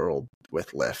in the world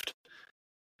with Lyft,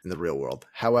 in the real world.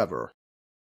 However,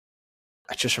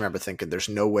 I just remember thinking there's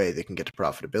no way they can get to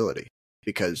profitability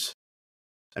because,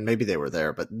 and maybe they were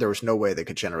there, but there was no way they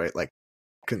could generate like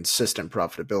consistent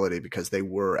profitability because they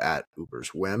were at Uber's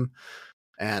whim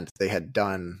and they had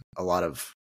done a lot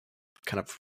of kind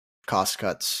of cost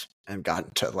cuts and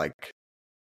gotten to like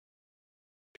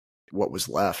what was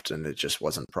left and it just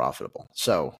wasn't profitable.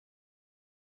 So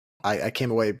I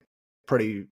came away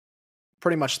pretty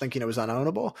much thinking it was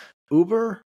unownable.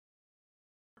 Uber,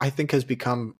 I think, has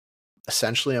become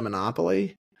essentially a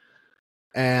monopoly,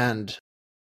 and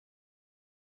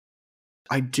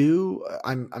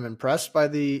I'm impressed by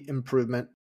the improvement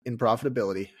in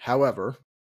profitability. However,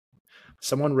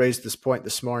 someone raised this point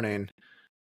this morning.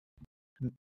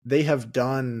 They have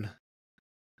done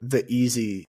the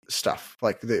easy stuff,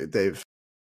 like they've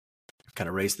kind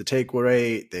of raised the take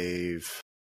rate, they've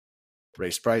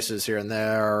raised prices here and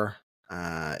there.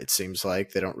 It seems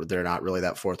like they're not really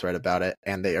that forthright about it,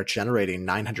 and they are generating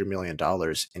 $900 million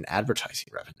in advertising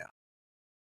revenue.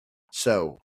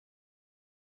 So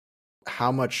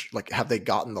how much, like, have they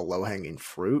gotten the low-hanging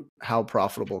fruit? How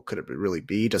profitable could it really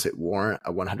be? Does it warrant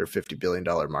a $150 billion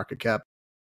market cap?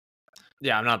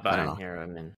 Yeah, I'm not buying here. I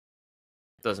mean,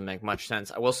 it doesn't make much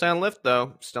sense. I will say on Lyft,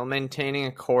 though, still maintaining,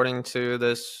 according to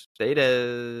this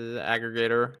data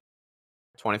aggregator,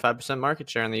 25% market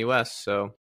share in the U.S.,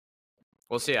 so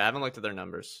we'll see. I haven't looked at their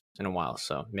numbers in a while,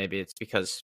 so maybe it's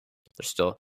because they're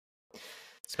still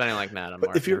spending like mad on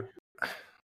marketing.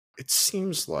 It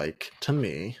seems like to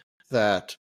me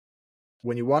that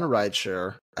when you want a ride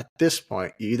share, at this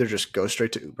point, you either just go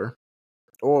straight to Uber,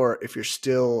 or if you're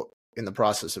still in the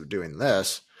process of doing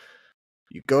this,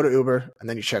 you go to Uber and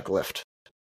then you check Lyft.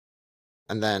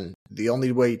 And then the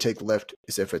only way you take Lyft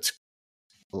is if it's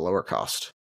lower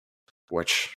cost,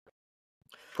 which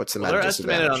puts them at a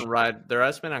disadvantage. Their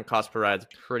estimate on cost per ride is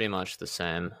pretty much the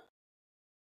same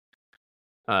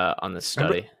on this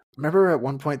study. Remember at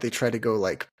one point they tried to go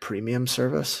like premium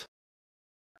service?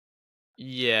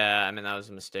 Yeah, I mean, that was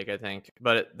a mistake, I think.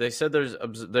 But they said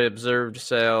the observed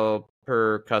sale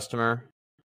per customer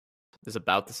is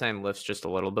about the same. Lyft's just a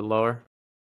little bit lower.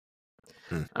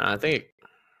 I think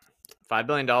 $5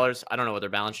 billion, I don't know what their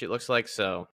balance sheet looks like,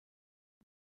 so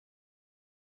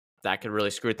that could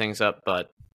really screw things up. But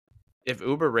if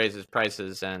Uber raises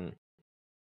prices and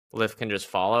Lyft can just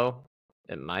follow,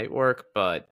 it might work,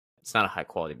 but it's not a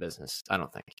high-quality business, I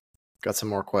don't think. Got some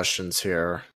more questions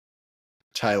here.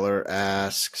 Tyler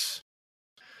asks,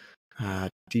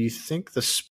 do you think the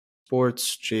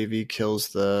sports JV kills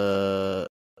the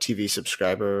TV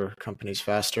subscriber companies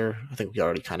faster? I think we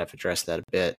already kind of addressed that a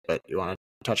bit, but you want to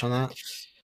touch on that?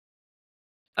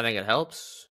 I think it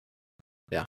helps.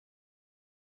 Yeah.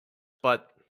 But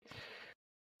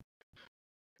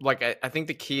like I think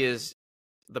the key is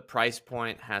the price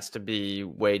point has to be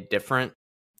way different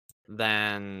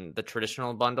than the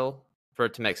traditional bundle for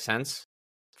it to make sense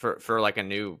for like a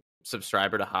new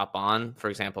subscriber to hop on, for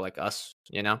example, like us,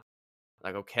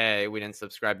 like, okay, we didn't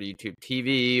subscribe to YouTube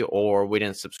TV, or we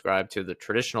didn't subscribe to the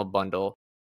traditional bundle,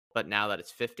 but now that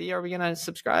it's 50, are we going to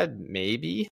subscribe?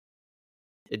 Maybe.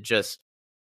 Is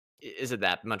it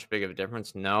that much big of a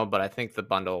difference? No, but I think the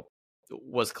bundle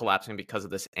was collapsing because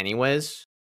of this anyways.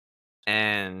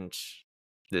 And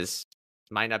this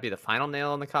might not be the final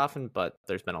nail in the coffin, but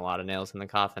there's been a lot of nails in the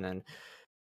coffin. And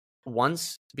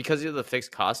because of the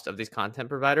fixed cost of these content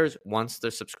providers, once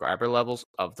the subscriber levels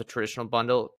of the traditional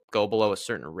bundle go below a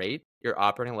certain rate, your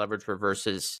operating leverage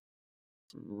reverses,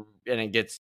 and it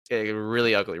gets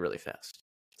really ugly really fast.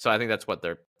 So I think that's what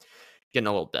they're getting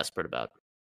a little desperate about.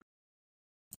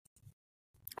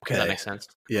 Okay. Does that make sense?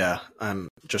 Yeah, I'm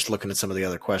just looking at some of the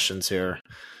other questions here.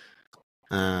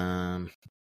 Someone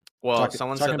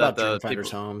talking said about that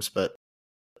Dreamfinders homes, but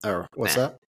what's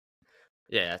that?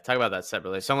 Yeah, talk about that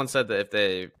separately. Someone said that if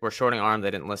they were shorting ARM,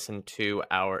 they didn't listen to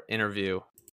our interview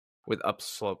with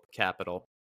Upslope Capital.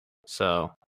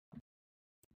 So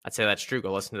I'd say that's true.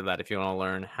 Go listen to that if you want to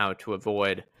learn how to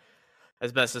avoid,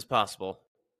 as best as possible,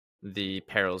 the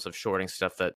perils of shorting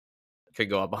stuff that could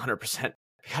go up 100%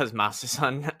 because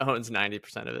Masasan owns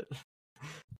 90% of it.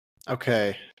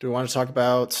 Okay. Do we want to talk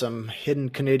about some hidden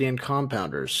Canadian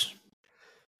compounders?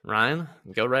 Ryan,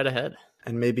 go right ahead.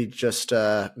 And maybe just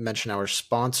mention our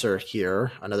sponsor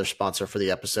here, another sponsor for the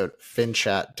episode,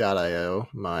 FinChat.io,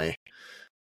 my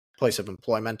place of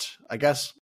employment, I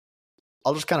guess.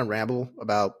 I'll just kind of ramble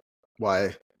about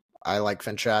why I like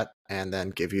FinChat and then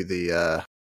give you the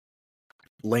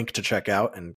link to check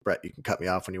out. And Brett, you can cut me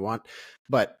off when you want.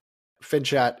 But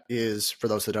FinChat is, for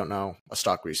those that don't know, a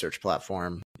stock research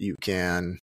platform.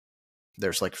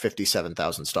 There's like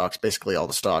 57,000 stocks, basically all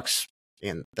the stocks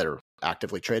that are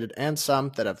actively traded and some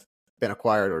that have been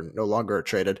acquired or no longer are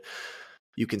traded.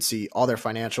 You can see all their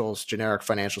financials, generic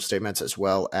financial statements, as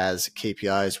well as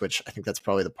KPIs, which I think that's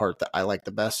probably the part that I like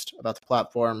the best about the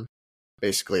platform.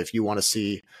 Basically, if you want to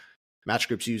see Match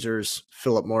Group's users,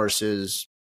 Philip Morris's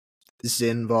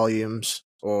Zyn volumes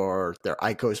or their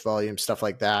IQOS volumes, stuff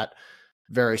like that,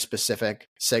 very specific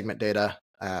segment data,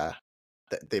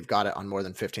 they've got it on more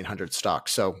than 1,500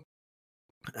 stocks. So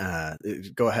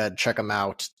go ahead, check them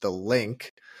out. The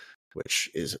link, which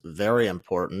is very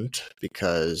important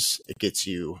because it gets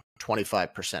you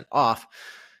 25% off,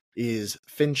 is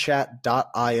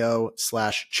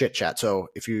finchat.io/chitchat. So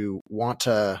if you want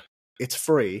to, it's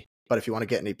free, but if you want to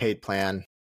get any paid plan,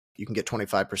 you can get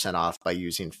 25% off by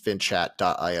using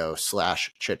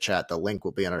finchat.io/chitchat. The link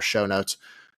will be in our show notes.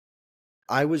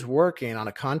 I was working on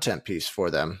a content piece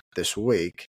for them this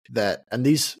week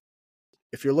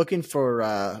if you're looking for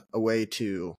a way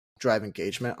to drive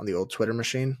engagement on the old Twitter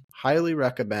machine, highly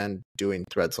recommend doing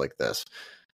threads like this.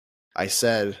 I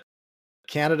said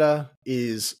Canada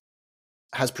has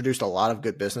produced a lot of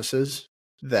good businesses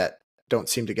that don't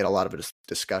seem to get a lot of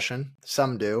discussion.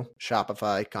 Some do.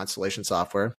 Shopify, Constellation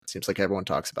Software. Seems like everyone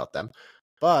talks about them.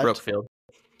 But Brookfield.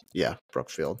 Yeah,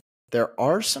 Brookfield. There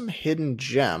are some hidden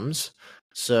gems.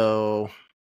 So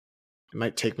it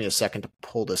might take me a second to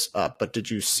pull this up, but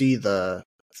did you see the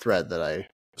thread that I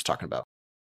was talking about?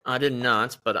 I did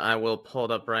not, but I will pull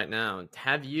it up right now.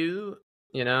 Have you,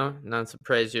 not to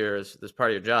praise yours, this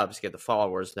part of your job is to get the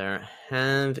followers there.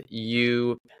 Have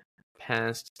you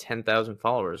passed 10,000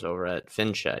 followers over at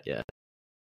FinChat yet?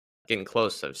 Getting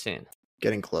close, I've seen.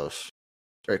 Getting close.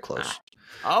 Very close.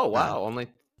 Oh, wow. Only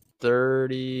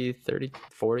 30,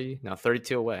 40? No,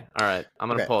 32 away. All right. I'm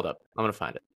going to pull it up. I'm going to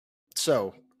find it.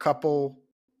 So, couple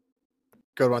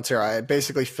good ones here. I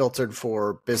basically filtered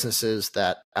for businesses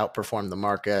that outperform the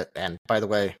market. And by the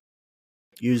way,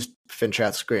 used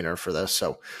FinChat Screener for this.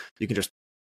 So you can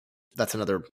that's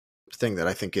another thing that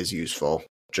I think is useful.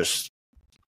 Just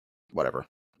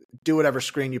do whatever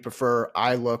screen you prefer.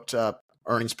 I looked up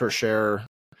earnings per share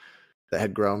that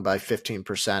had grown by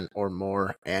 15% or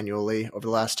more annually over the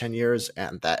last 10 years.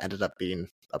 And that ended up being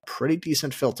a pretty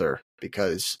decent filter,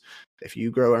 because if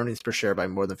you grow earnings per share by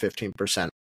more than 15%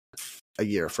 a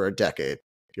year for a decade,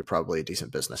 you're probably a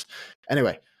decent business.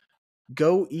 Anyway,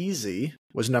 Go Easy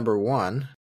was number one.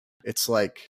 It's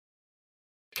like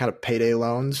kind of payday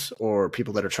loans or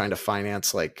people that are trying to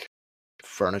finance like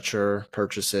furniture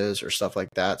purchases or stuff like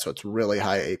that. So it's really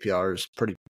high APRs,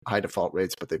 pretty high default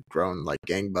rates, but they've grown like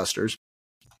gangbusters.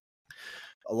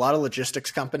 A lot of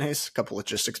logistics companies, a couple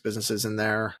logistics businesses in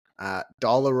there.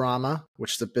 Dollarama,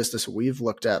 which is a business we've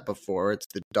looked at before. It's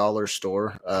the dollar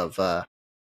store of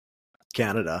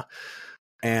Canada.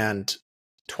 And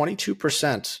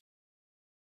 22%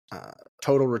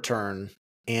 total return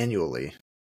annually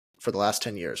for the last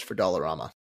 10 years for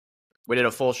Dollarama. We did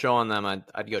a full show on them.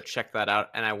 I'd go check that out.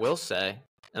 And I will say,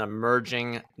 an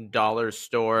emerging dollar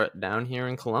store down here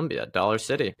in Columbia. Dollar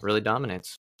City really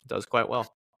dominates. Does quite well.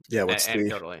 Yeah, what's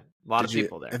anecdotally. A lot of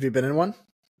people there. Have you been in one?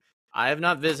 I have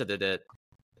not visited it.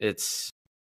 It's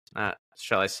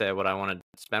shall I say what I want to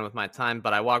spend with my time,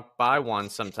 but I walk by one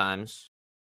sometimes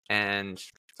and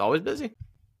it's always busy.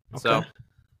 Okay. So,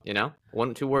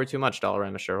 wouldn't worry too much,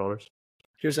 Dollarama shareholders.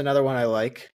 Here's another one I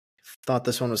like. Thought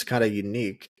this one was kind of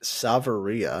unique.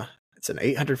 Salvaria. It's an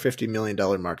 $850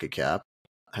 million market cap.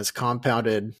 Has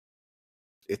compounded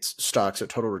its stocks at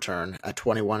total return at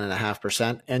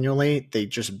 21.5% annually. They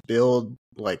just build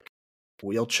like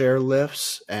wheelchair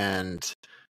lifts and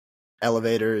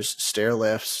elevators, stair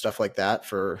lifts, stuff like that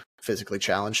for physically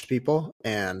challenged people.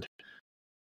 And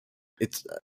it's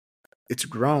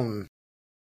grown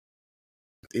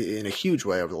in a huge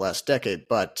way over the last decade.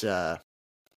 But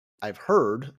I've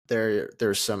heard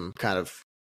there's some kind of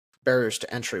barriers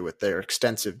to entry with their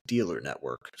extensive dealer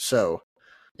network. So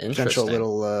potential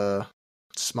little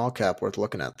small cap worth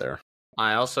looking at there.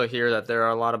 I also hear that there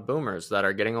are a lot of boomers that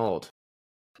are getting old.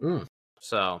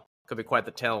 So could be quite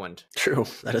the tailwind. True.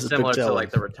 That is similar a big tailwind. to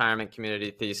like the retirement community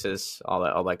thesis,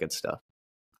 all that good stuff.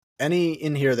 Any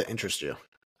in here that interests you?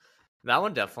 That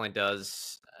one definitely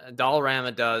does.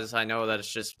 Dollarama does. I know that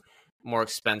it's just more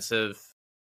expensive.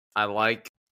 I like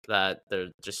that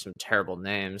there's just some terrible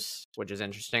names, which is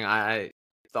interesting. I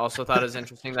also thought it was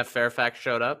interesting that Fairfax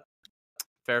showed up.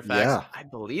 Fairfax, I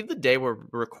believe the day we're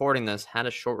recording this, had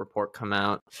a short report come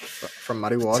out from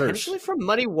Muddy Waters. Potentially from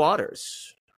Muddy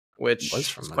Waters, which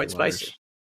is quite spicy.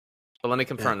 But let me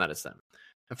confirm that it's them.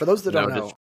 And for those that don't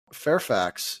know,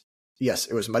 Fairfax, yes,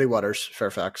 it was Muddy Waters,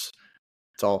 Fairfax.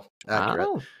 It's all accurate.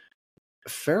 Oh.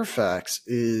 Fairfax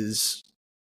is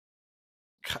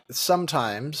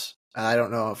sometimes, and I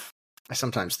don't know if, I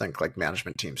sometimes think like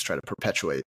management teams try to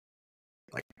perpetuate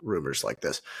like rumors like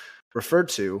this, referred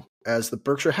to as the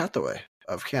Berkshire Hathaway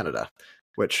of Canada,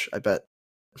 which I bet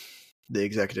the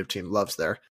executive team loves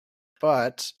there.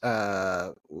 But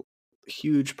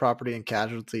huge property and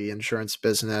casualty insurance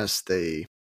business. They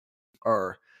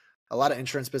are, a lot of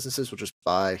insurance businesses will just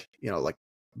buy, like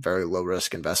very low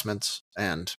risk investments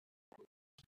and,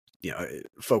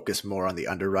 focus more on the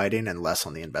underwriting and less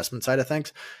on the investment side of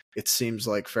things. It seems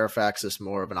like Fairfax is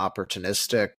more of an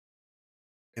opportunistic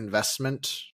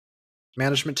investment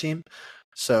management team.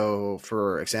 So,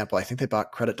 for example, I think they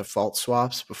bought credit default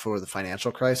swaps before the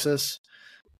financial crisis.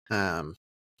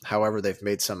 However, they've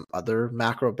made some other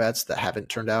macro bets that haven't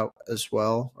turned out as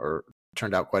well or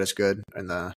turned out quite as good in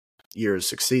the years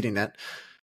succeeding it.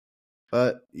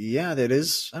 But yeah, that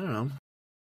is, I don't know.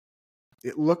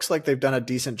 It looks like they've done a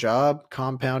decent job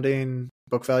compounding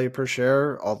book value per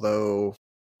share, although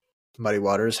Muddy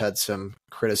Waters had some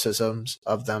criticisms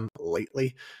of them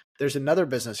lately. There's another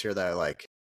business here that I like.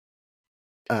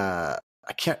 I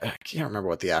can't remember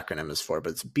what the acronym is for,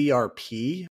 but it's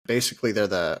BRP. Basically, they're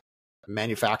the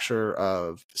manufacturer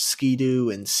of Ski-Doo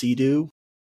and Sea-Doo,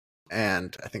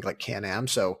 and I think like Can-Am.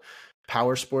 So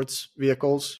power sports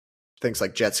vehicles, things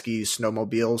like jet skis,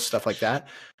 snowmobiles, stuff like that.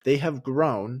 They have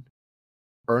grown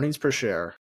earnings per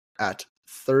share at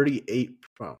 37%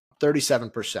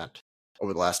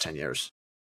 over the last 10 years.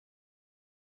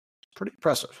 Pretty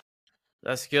impressive.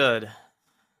 That's good.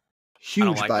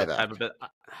 Huge buyback.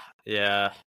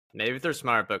 Yeah, maybe if they're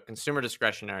smart, but consumer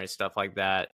discretionary stuff like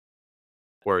that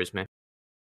worries me.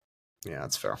 Yeah,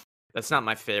 that's fair. That's not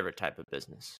my favorite type of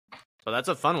business. So that's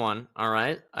a fun one. All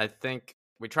right. I think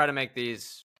we try to make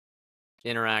these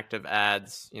interactive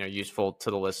ads, useful to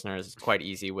the listeners. It's quite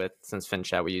easy since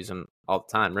FinChat, we use them all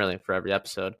the time, really, for every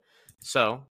episode.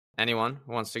 So anyone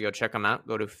who wants to go check them out,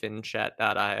 go to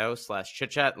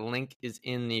finchat.io/chitchat. Link is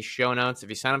in the show notes. If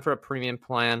you sign up for a premium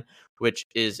plan, which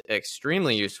is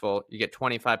extremely useful, you get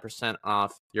 25%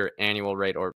 off your annual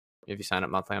rate, or if you sign up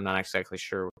monthly, I'm not exactly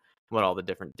sure what all the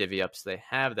different divvy ups they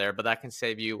have there, but that can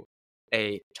save you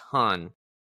a ton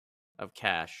of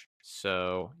cash.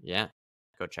 So yeah,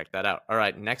 go check that out. All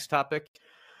right, next topic.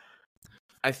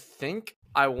 I think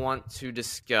I want to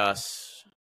discuss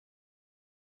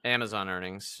Amazon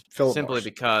earnings simply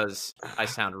because I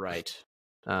sound right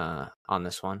on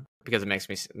this one, because it makes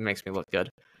me look good.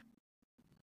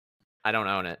 I don't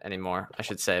own it anymore, I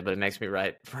should say, but it makes me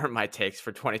right for my takes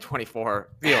for 2024.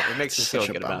 It makes me feel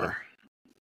good about it.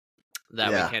 That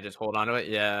we can't just hold on to it.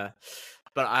 Yeah.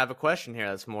 But I have a question here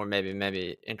that's more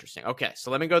maybe interesting. Okay,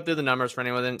 so let me go through the numbers for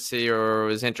anyone that didn't see or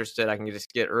was interested. I can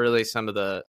just get early some of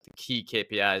the key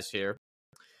KPIs here.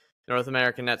 North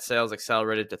American net sales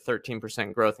accelerated to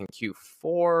 13% growth in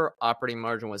Q4. Operating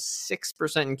margin was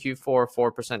 6% in Q4,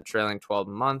 4% trailing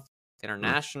 12-month.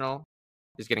 International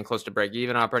is getting close to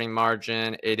break-even operating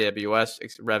margin.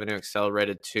 AWS revenue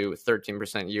accelerated to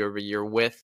 13% year-over-year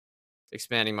with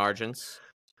expanding margins.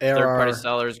 Third-party ARR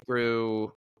sellers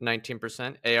grew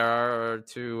 19%. ARR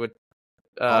to 100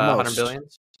 almost. billion?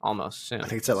 Almost. Soon. I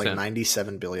think it's at like Soon.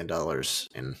 $97 billion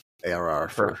in ARR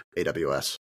for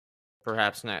AWS.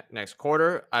 Perhaps next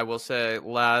quarter. I will say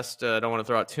last, I don't want to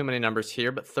throw out too many numbers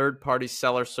here, but third-party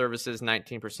seller services,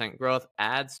 19% growth,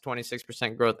 ads,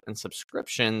 26% growth, and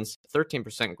subscriptions,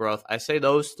 13% growth. I say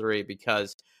those three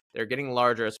because they're getting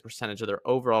larger as a percentage of their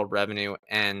overall revenue,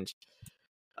 and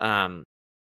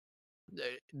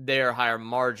they're higher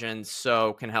margins,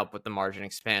 so can help with the margin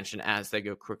expansion as they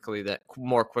go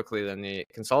more quickly than the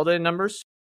consolidated numbers.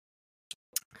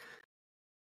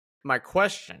 My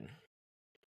question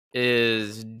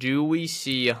is, do we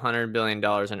see $100 billion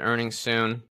in earnings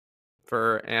soon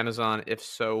for Amazon? If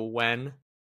so, when?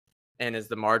 And is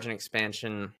the margin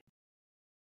expansion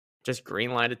just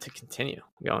green-lighted to continue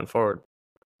going forward?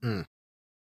 I'm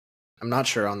not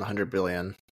sure on the 100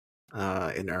 billion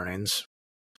in earnings.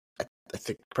 I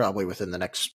think probably within the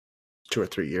next 2 or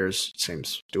 3 years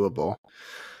seems doable.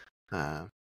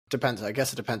 Depends. I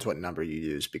guess it depends what number you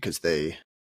use, because they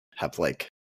have like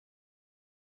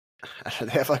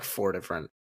 4 different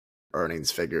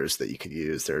earnings figures that you could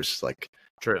use. There's like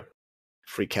True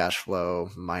free cash flow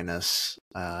minus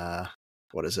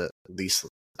what is it? Lease.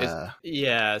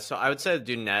 Yeah, so I would say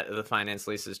do net of the finance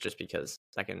leases just because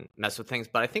I can mess with things.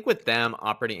 But I think with them,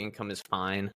 operating income is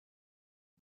fine.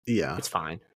 Yeah, it's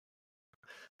fine.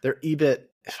 Their EBIT,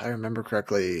 if I remember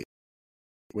correctly,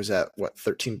 was at what,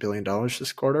 $13 billion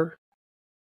this quarter?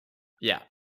 Yeah,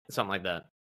 something like that.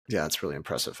 Yeah, it's really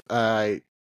impressive. We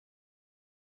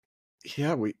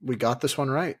got this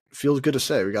one right. Feels good to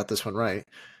say we got this one right.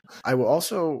 I will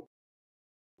also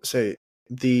say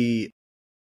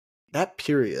that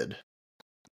period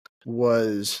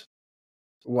was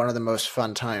one of the most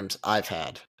fun times I've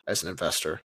had as an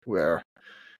investor, where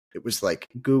it was like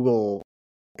Google,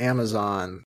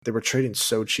 Amazon, they were trading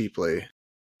so cheaply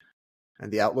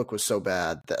and the outlook was so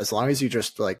bad that as long as you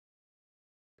just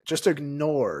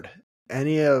ignored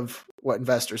any of what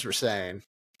investors were saying,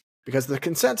 because the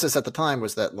consensus at the time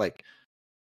was that like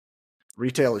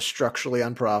retail is structurally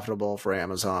unprofitable for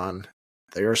Amazon.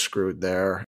 They are screwed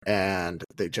there, and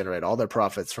they generate all their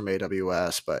profits from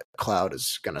AWS, but cloud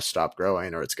is going to stop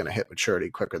growing, or it's going to hit maturity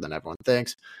quicker than everyone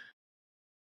thinks.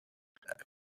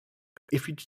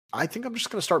 I think I'm just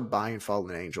going to start buying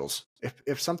fallen angels.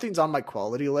 If something's on my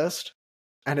quality list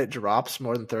and it drops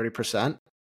more than 30%,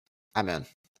 I'm in.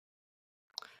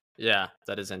 Yeah,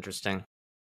 that is interesting.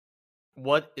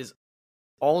 What is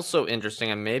also interesting,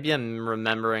 and maybe I'm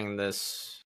remembering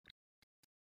this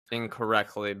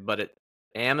incorrectly, but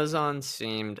Amazon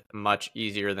seemed much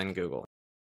easier than Google.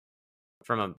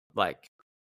 From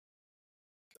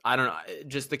I don't know,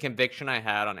 just the conviction I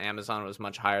had on Amazon was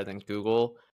much higher than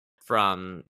Google,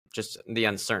 from just the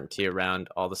uncertainty around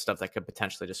all the stuff that could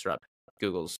potentially disrupt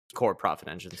Google's core profit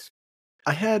engines.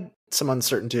 I had some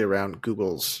uncertainty around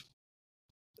Google's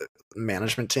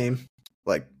management team,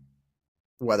 like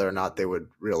whether or not they would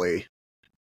really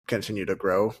continue to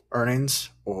grow earnings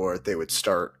or they would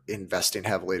start investing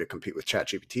heavily to compete with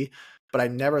ChatGPT. But I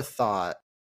never thought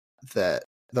that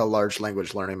the large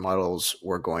language learning models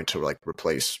were going to like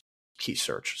replace key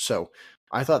search. So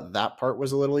I thought that part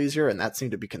was a little easier, and that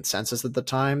seemed to be consensus at the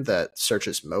time, that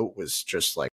search's moat was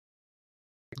just like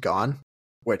gone,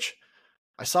 which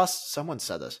I saw someone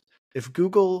said this. If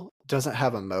Google doesn't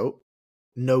have a moat,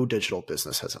 no digital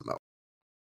business has a moat.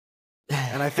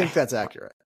 And I think that's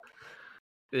accurate.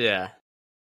 Yeah.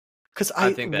 Because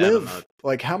I think live,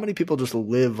 like, how many people just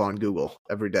live on Google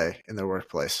every day in their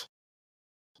workplace?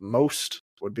 Most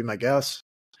would be my guess.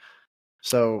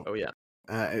 So,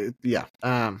 I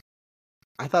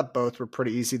thought both were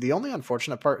pretty easy. The only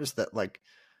unfortunate part is that, like,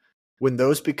 when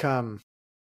those become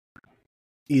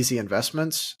easy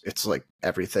investments, it's like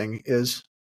everything is.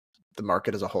 The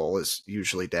market as a whole is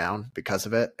usually down because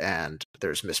of it, and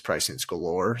there's mispricings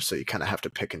galore, so you kind of have to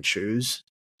pick and choose.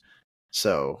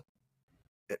 So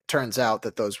it turns out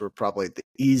that those were probably the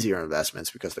easier investments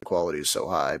because the quality is so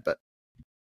high, but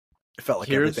it felt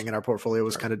like everything in our portfolio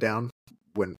was kind of down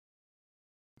when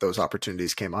those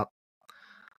opportunities came up.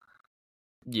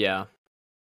 Yeah.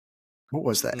 What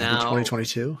was that? End of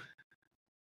 2022?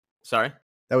 Sorry?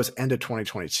 That was end of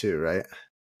 2022, right?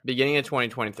 Beginning of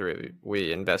 2023,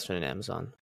 we invested in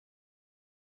Amazon.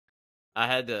 I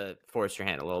had to force your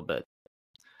hand a little bit.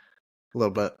 A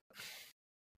little bit.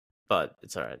 But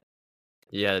it's all right.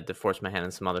 You had to force my hand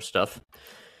in some other stuff.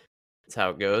 That's how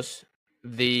it goes.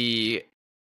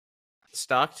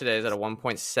 stock today is at a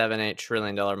 $1.78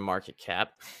 trillion market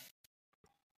cap.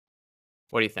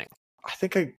 What do you think? I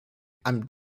think I'm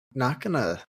not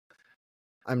gonna.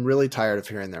 I'm really tired of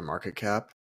hearing their market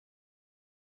cap,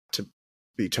 to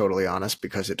be totally honest,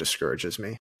 because it discourages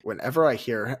me. Whenever I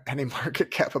hear any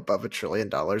market cap above $1 trillion,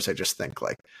 I just think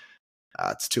like,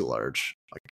 it's too large.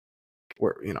 Like,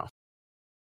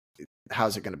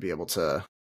 how's it going to be able to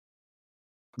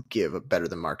give a better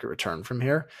than market return from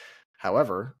here?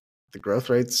 However, the growth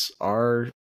rates are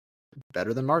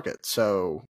better than market.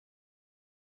 So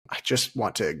I just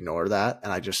want to ignore that.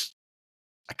 And I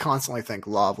constantly think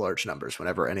law of large numbers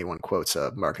whenever anyone quotes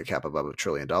a market cap above $1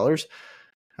 trillion.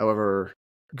 However,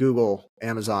 Google,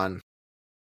 Amazon,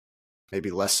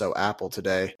 maybe less so Apple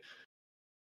today,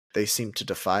 they seem to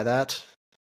defy that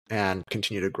and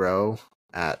continue to grow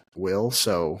at will.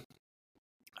 So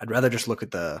I'd rather just look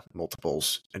at the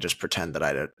multiples and just pretend that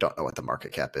I don't know what the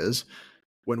market cap is.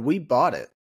 When we bought it,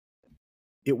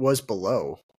 it was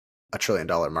below $1 trillion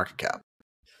market cap.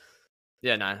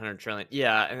 Yeah, 900 trillion.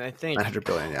 Yeah, and I think 900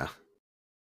 billion, yeah.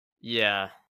 Yeah.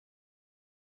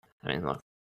 I mean, look.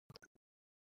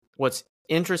 What's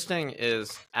interesting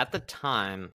is at the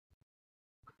time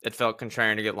it felt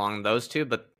contrarian to get long those two,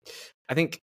 but I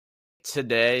think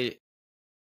today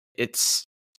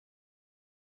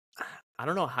I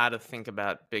don't know how to think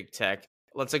about big tech.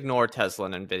 Let's ignore Tesla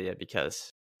and Nvidia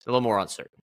because it's a little more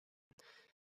uncertain.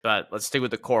 But let's stick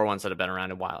with the core ones that have been around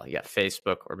a while. You got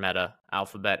Facebook or Meta,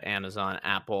 Alphabet, Amazon,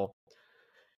 Apple,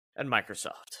 and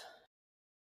Microsoft.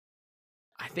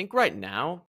 I think right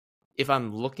now, if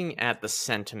I'm looking at the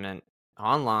sentiment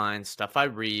online, stuff I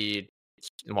read,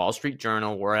 Wall Street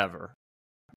Journal, wherever,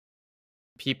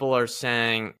 people are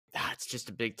saying, it's just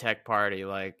a big tech party.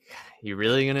 Like, you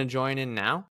really going to join in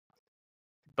now?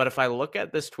 But if I look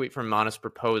at this tweet from Honest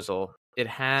Proposal, it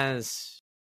has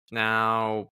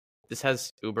now, this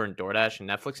has Uber and DoorDash and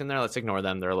Netflix in there. Let's ignore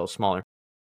them. They're a little smaller.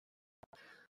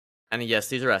 And yes,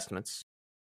 these are estimates.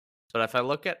 But if I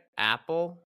look at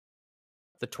Apple,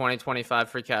 the 2025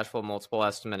 free cash flow multiple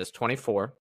estimate is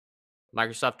 24,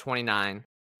 Microsoft 29,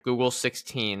 Google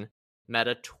 16,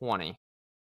 Meta 20,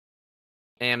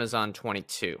 Amazon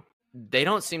 22. They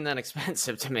don't seem that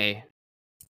expensive to me.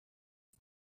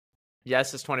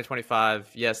 Yes, it's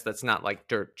 2025. Yes, that's not like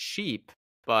dirt cheap,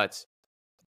 but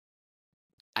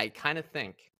I kind of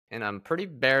think, and I'm pretty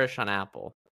bearish on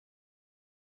Apple,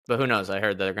 but who knows? I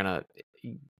heard they're going to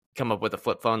come up with a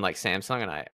flip phone like Samsung, and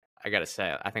I got to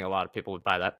say, I think a lot of people would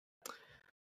buy that.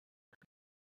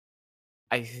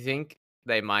 I think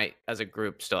they might, as a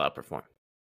group, still outperform.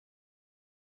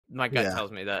 My gut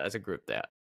tells me that as a group,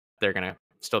 they're going to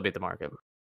still beat the market.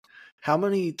 How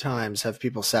many times have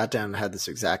people sat down and had this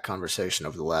exact conversation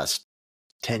over the last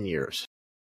 10 years?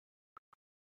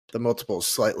 The multiple is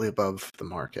slightly above the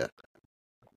market.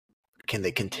 Can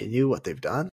they continue what they've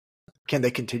done? Can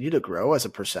they continue to grow as a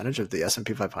percentage of the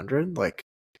S&P 500? Like,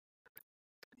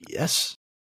 yes.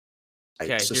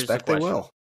 I suspect they will.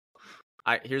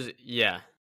 Here's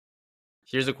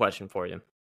a question for you.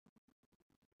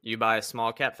 You buy a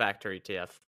small cap factor ETF,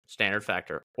 standard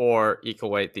factor, or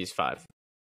equal weight these five.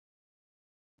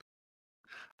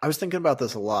 I was thinking about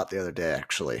this a lot the other day,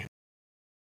 actually.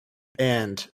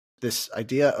 And this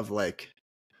idea of like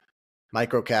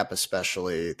microcap,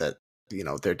 especially, that,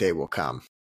 their day will come.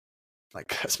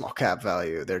 Like a small cap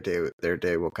value, their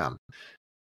day will come.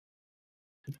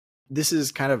 This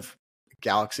is kind of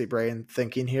galaxy brain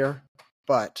thinking here,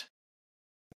 but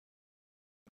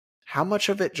how much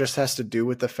of it just has to do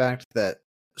with the fact that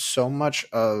so much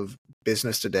of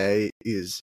business today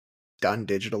is done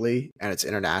digitally and it's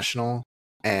international,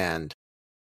 and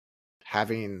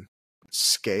having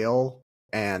scale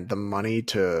and the money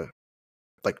to,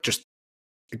 like, just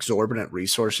exorbitant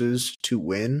resources to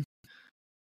win,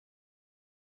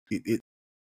 it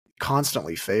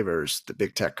constantly favors the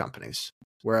big tech companies.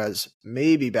 Whereas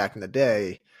maybe back in the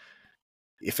day,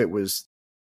 if it was,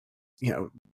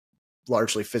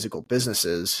 largely physical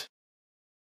businesses,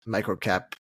 micro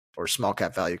cap or small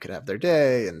cap value could have their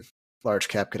day and large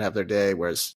cap could have their day.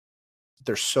 Whereas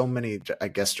there's so many, I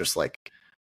guess, just like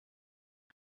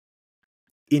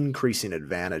increasing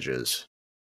advantages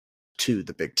to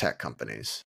the big tech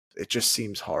companies. It just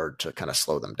seems hard to kind of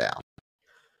slow them down.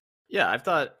 Yeah, I've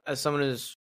thought, as someone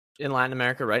who's in Latin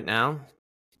America right now,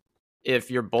 if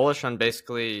you're bullish on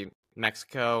basically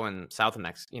Mexico and south of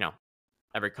Mexico,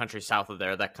 every country south of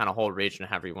there, that kind of whole region,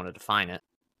 however you want to define it,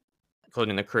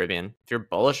 including the Caribbean, if you're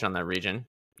bullish on that region,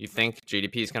 you think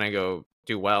GDP is going to go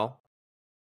do well,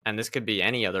 and this could be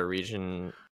any other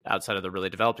region outside of the really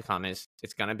developed economies,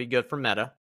 it's going to be good for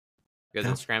Meta, because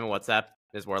Instagram and WhatsApp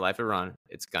is where life would run.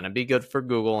 It's going to be good for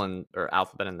Google or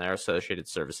Alphabet and their associated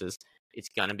services. It's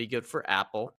going to be good for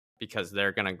Apple because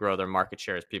they're going to grow their market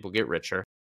share as people get richer.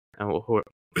 And who are,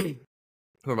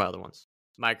 who are my other ones?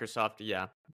 Microsoft, yeah,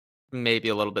 maybe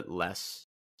a little bit less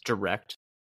direct,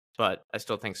 but I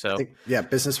still think so.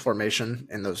 Business formation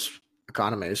in those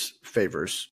economies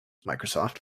favors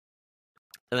Microsoft.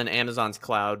 And then Amazon's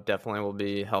cloud definitely will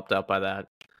be helped out by that.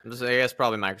 I guess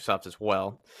probably Microsoft as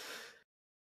well.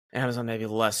 Amazon maybe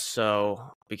less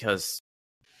so because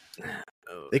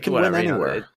they can win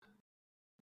anywhere.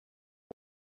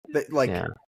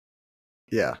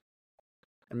 Yeah.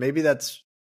 And maybe that's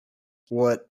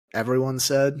what everyone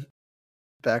said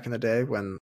back in the day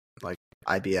when like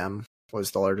IBM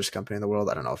was the largest company in the world.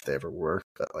 I don't know if they ever were,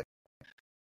 but like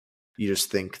you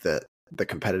just think that the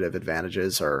competitive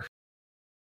advantages are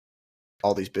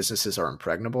all these businesses are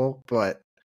impregnable, but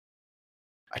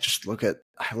I look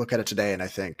at it today and I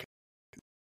think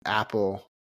Apple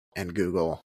and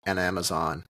Google and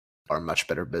Amazon are much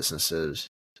better businesses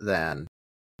than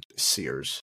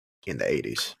Sears in the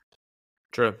 80s.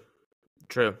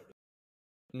 True.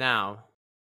 Now,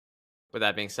 with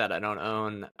that being said, I don't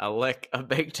own a lick of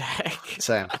big tech.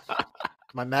 Same.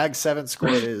 My Mag 7 score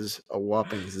is a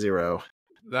whopping 0.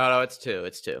 No, it's 2.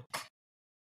 It's 2.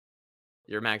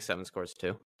 Your Mag 7 score is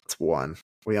 2. It's 1.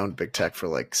 We owned big tech for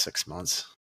like 6 months.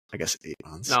 I guess 8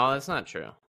 months. No, that's not true.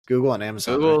 Google and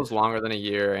Amazon. Google's longer than a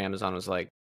year. Amazon was like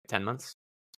 10 months.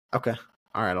 Okay.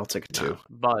 All right, I'll take a 2. No,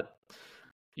 but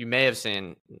you may have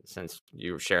seen, since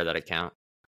you share that account,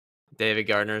 David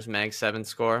Gardner's Mag 7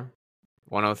 score,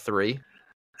 103.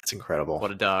 That's incredible.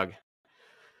 What a dog.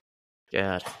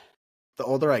 God. The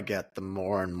older I get, the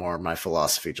more and more my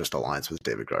philosophy just aligns with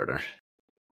David Gardner.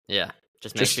 Yeah.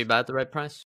 Just make sure you buy at the right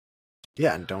price.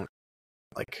 Yeah, and don't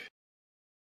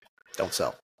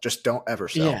sell. Just don't ever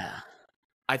sell. Yeah.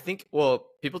 I think,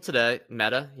 people today,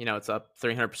 Meta, it's up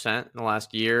 300% in the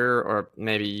last year or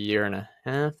maybe a year and a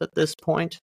half at this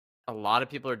point. A lot of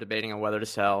people are debating on whether to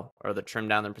sell or to trim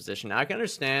down their position. Now, I can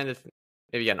understand if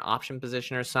maybe you got an option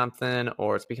position or something,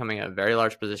 or it's becoming a very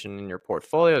large position in your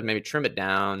portfolio, maybe trim it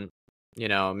down.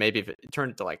 Maybe if it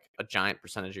turned into like a giant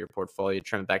percentage of your portfolio, you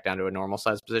trim it back down to a normal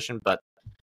size position. But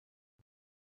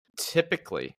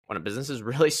typically, when a business is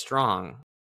really strong,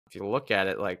 if you look at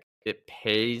it, like it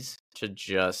pays to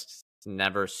just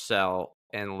never sell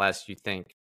unless you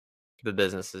think the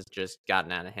business has just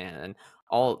gotten out of hand. And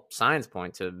all signs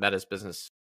point to Meta's business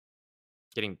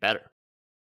getting better.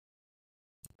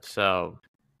 So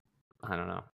I don't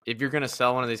know. If you're going to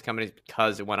sell one of these companies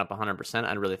because it went up 100%,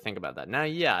 I'd really think about that. Now,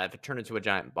 yeah, if it turned into a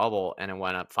giant bubble and it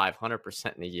went up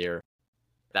 500% in a year,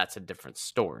 that's a different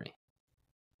story.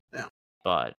 Yeah.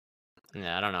 But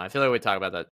yeah, I don't know. I feel like we talk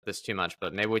about this too much,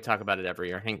 but maybe we talk about it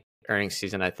every earnings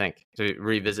season, I think, to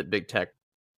revisit big tech.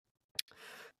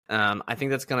 I think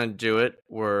that's going to do it.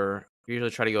 We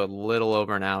usually try to go a little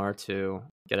over an hour to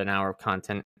get an hour of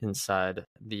content inside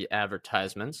the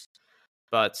advertisements.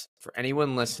 But for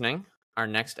anyone listening, our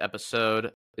next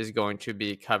episode is going to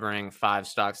be covering 5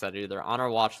 stocks that are either on our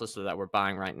watch list or that we're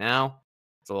buying right now.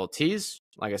 It's a little tease.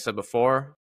 Like I said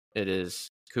before, it is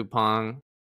Coupang,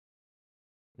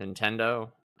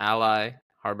 Nintendo, Ally,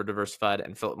 Harbor Diversified,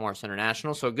 and Philip Morris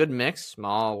International. So a good mix,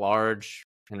 small, large,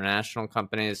 international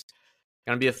companies.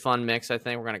 Going to be a fun mix, I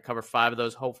think. We're going to cover 5 of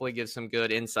those, hopefully give some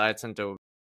good insights into,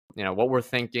 what we're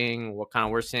thinking, what kind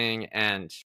of we're seeing,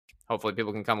 and hopefully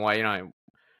people can come away.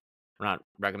 We're not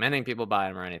recommending people buy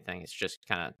them or anything. It's just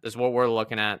this is what we're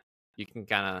looking at. You can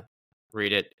kind of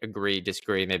read it, agree,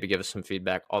 disagree, maybe give us some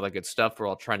feedback, all that good stuff. We're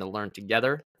all trying to learn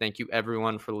together. Thank you,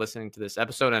 everyone, for listening to this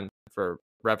episode. And for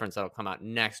reference, that'll come out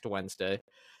next Wednesday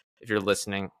if you're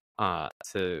listening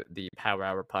to the Power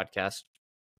Hour podcast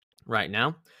right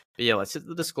now. But yeah, let's hit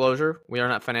the disclosure. We are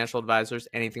not financial advisors.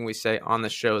 Anything we say on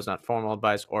this show is not formal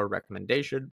advice or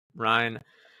recommendation. Ryan,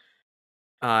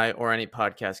 I, or any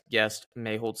podcast guest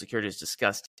may hold securities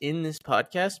discussed in this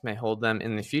podcast, may hold them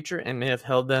in the future, and may have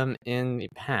held them in the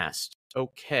past.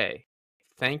 Okay.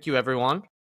 Thank you, everyone.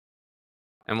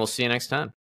 And we'll see you next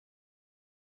time.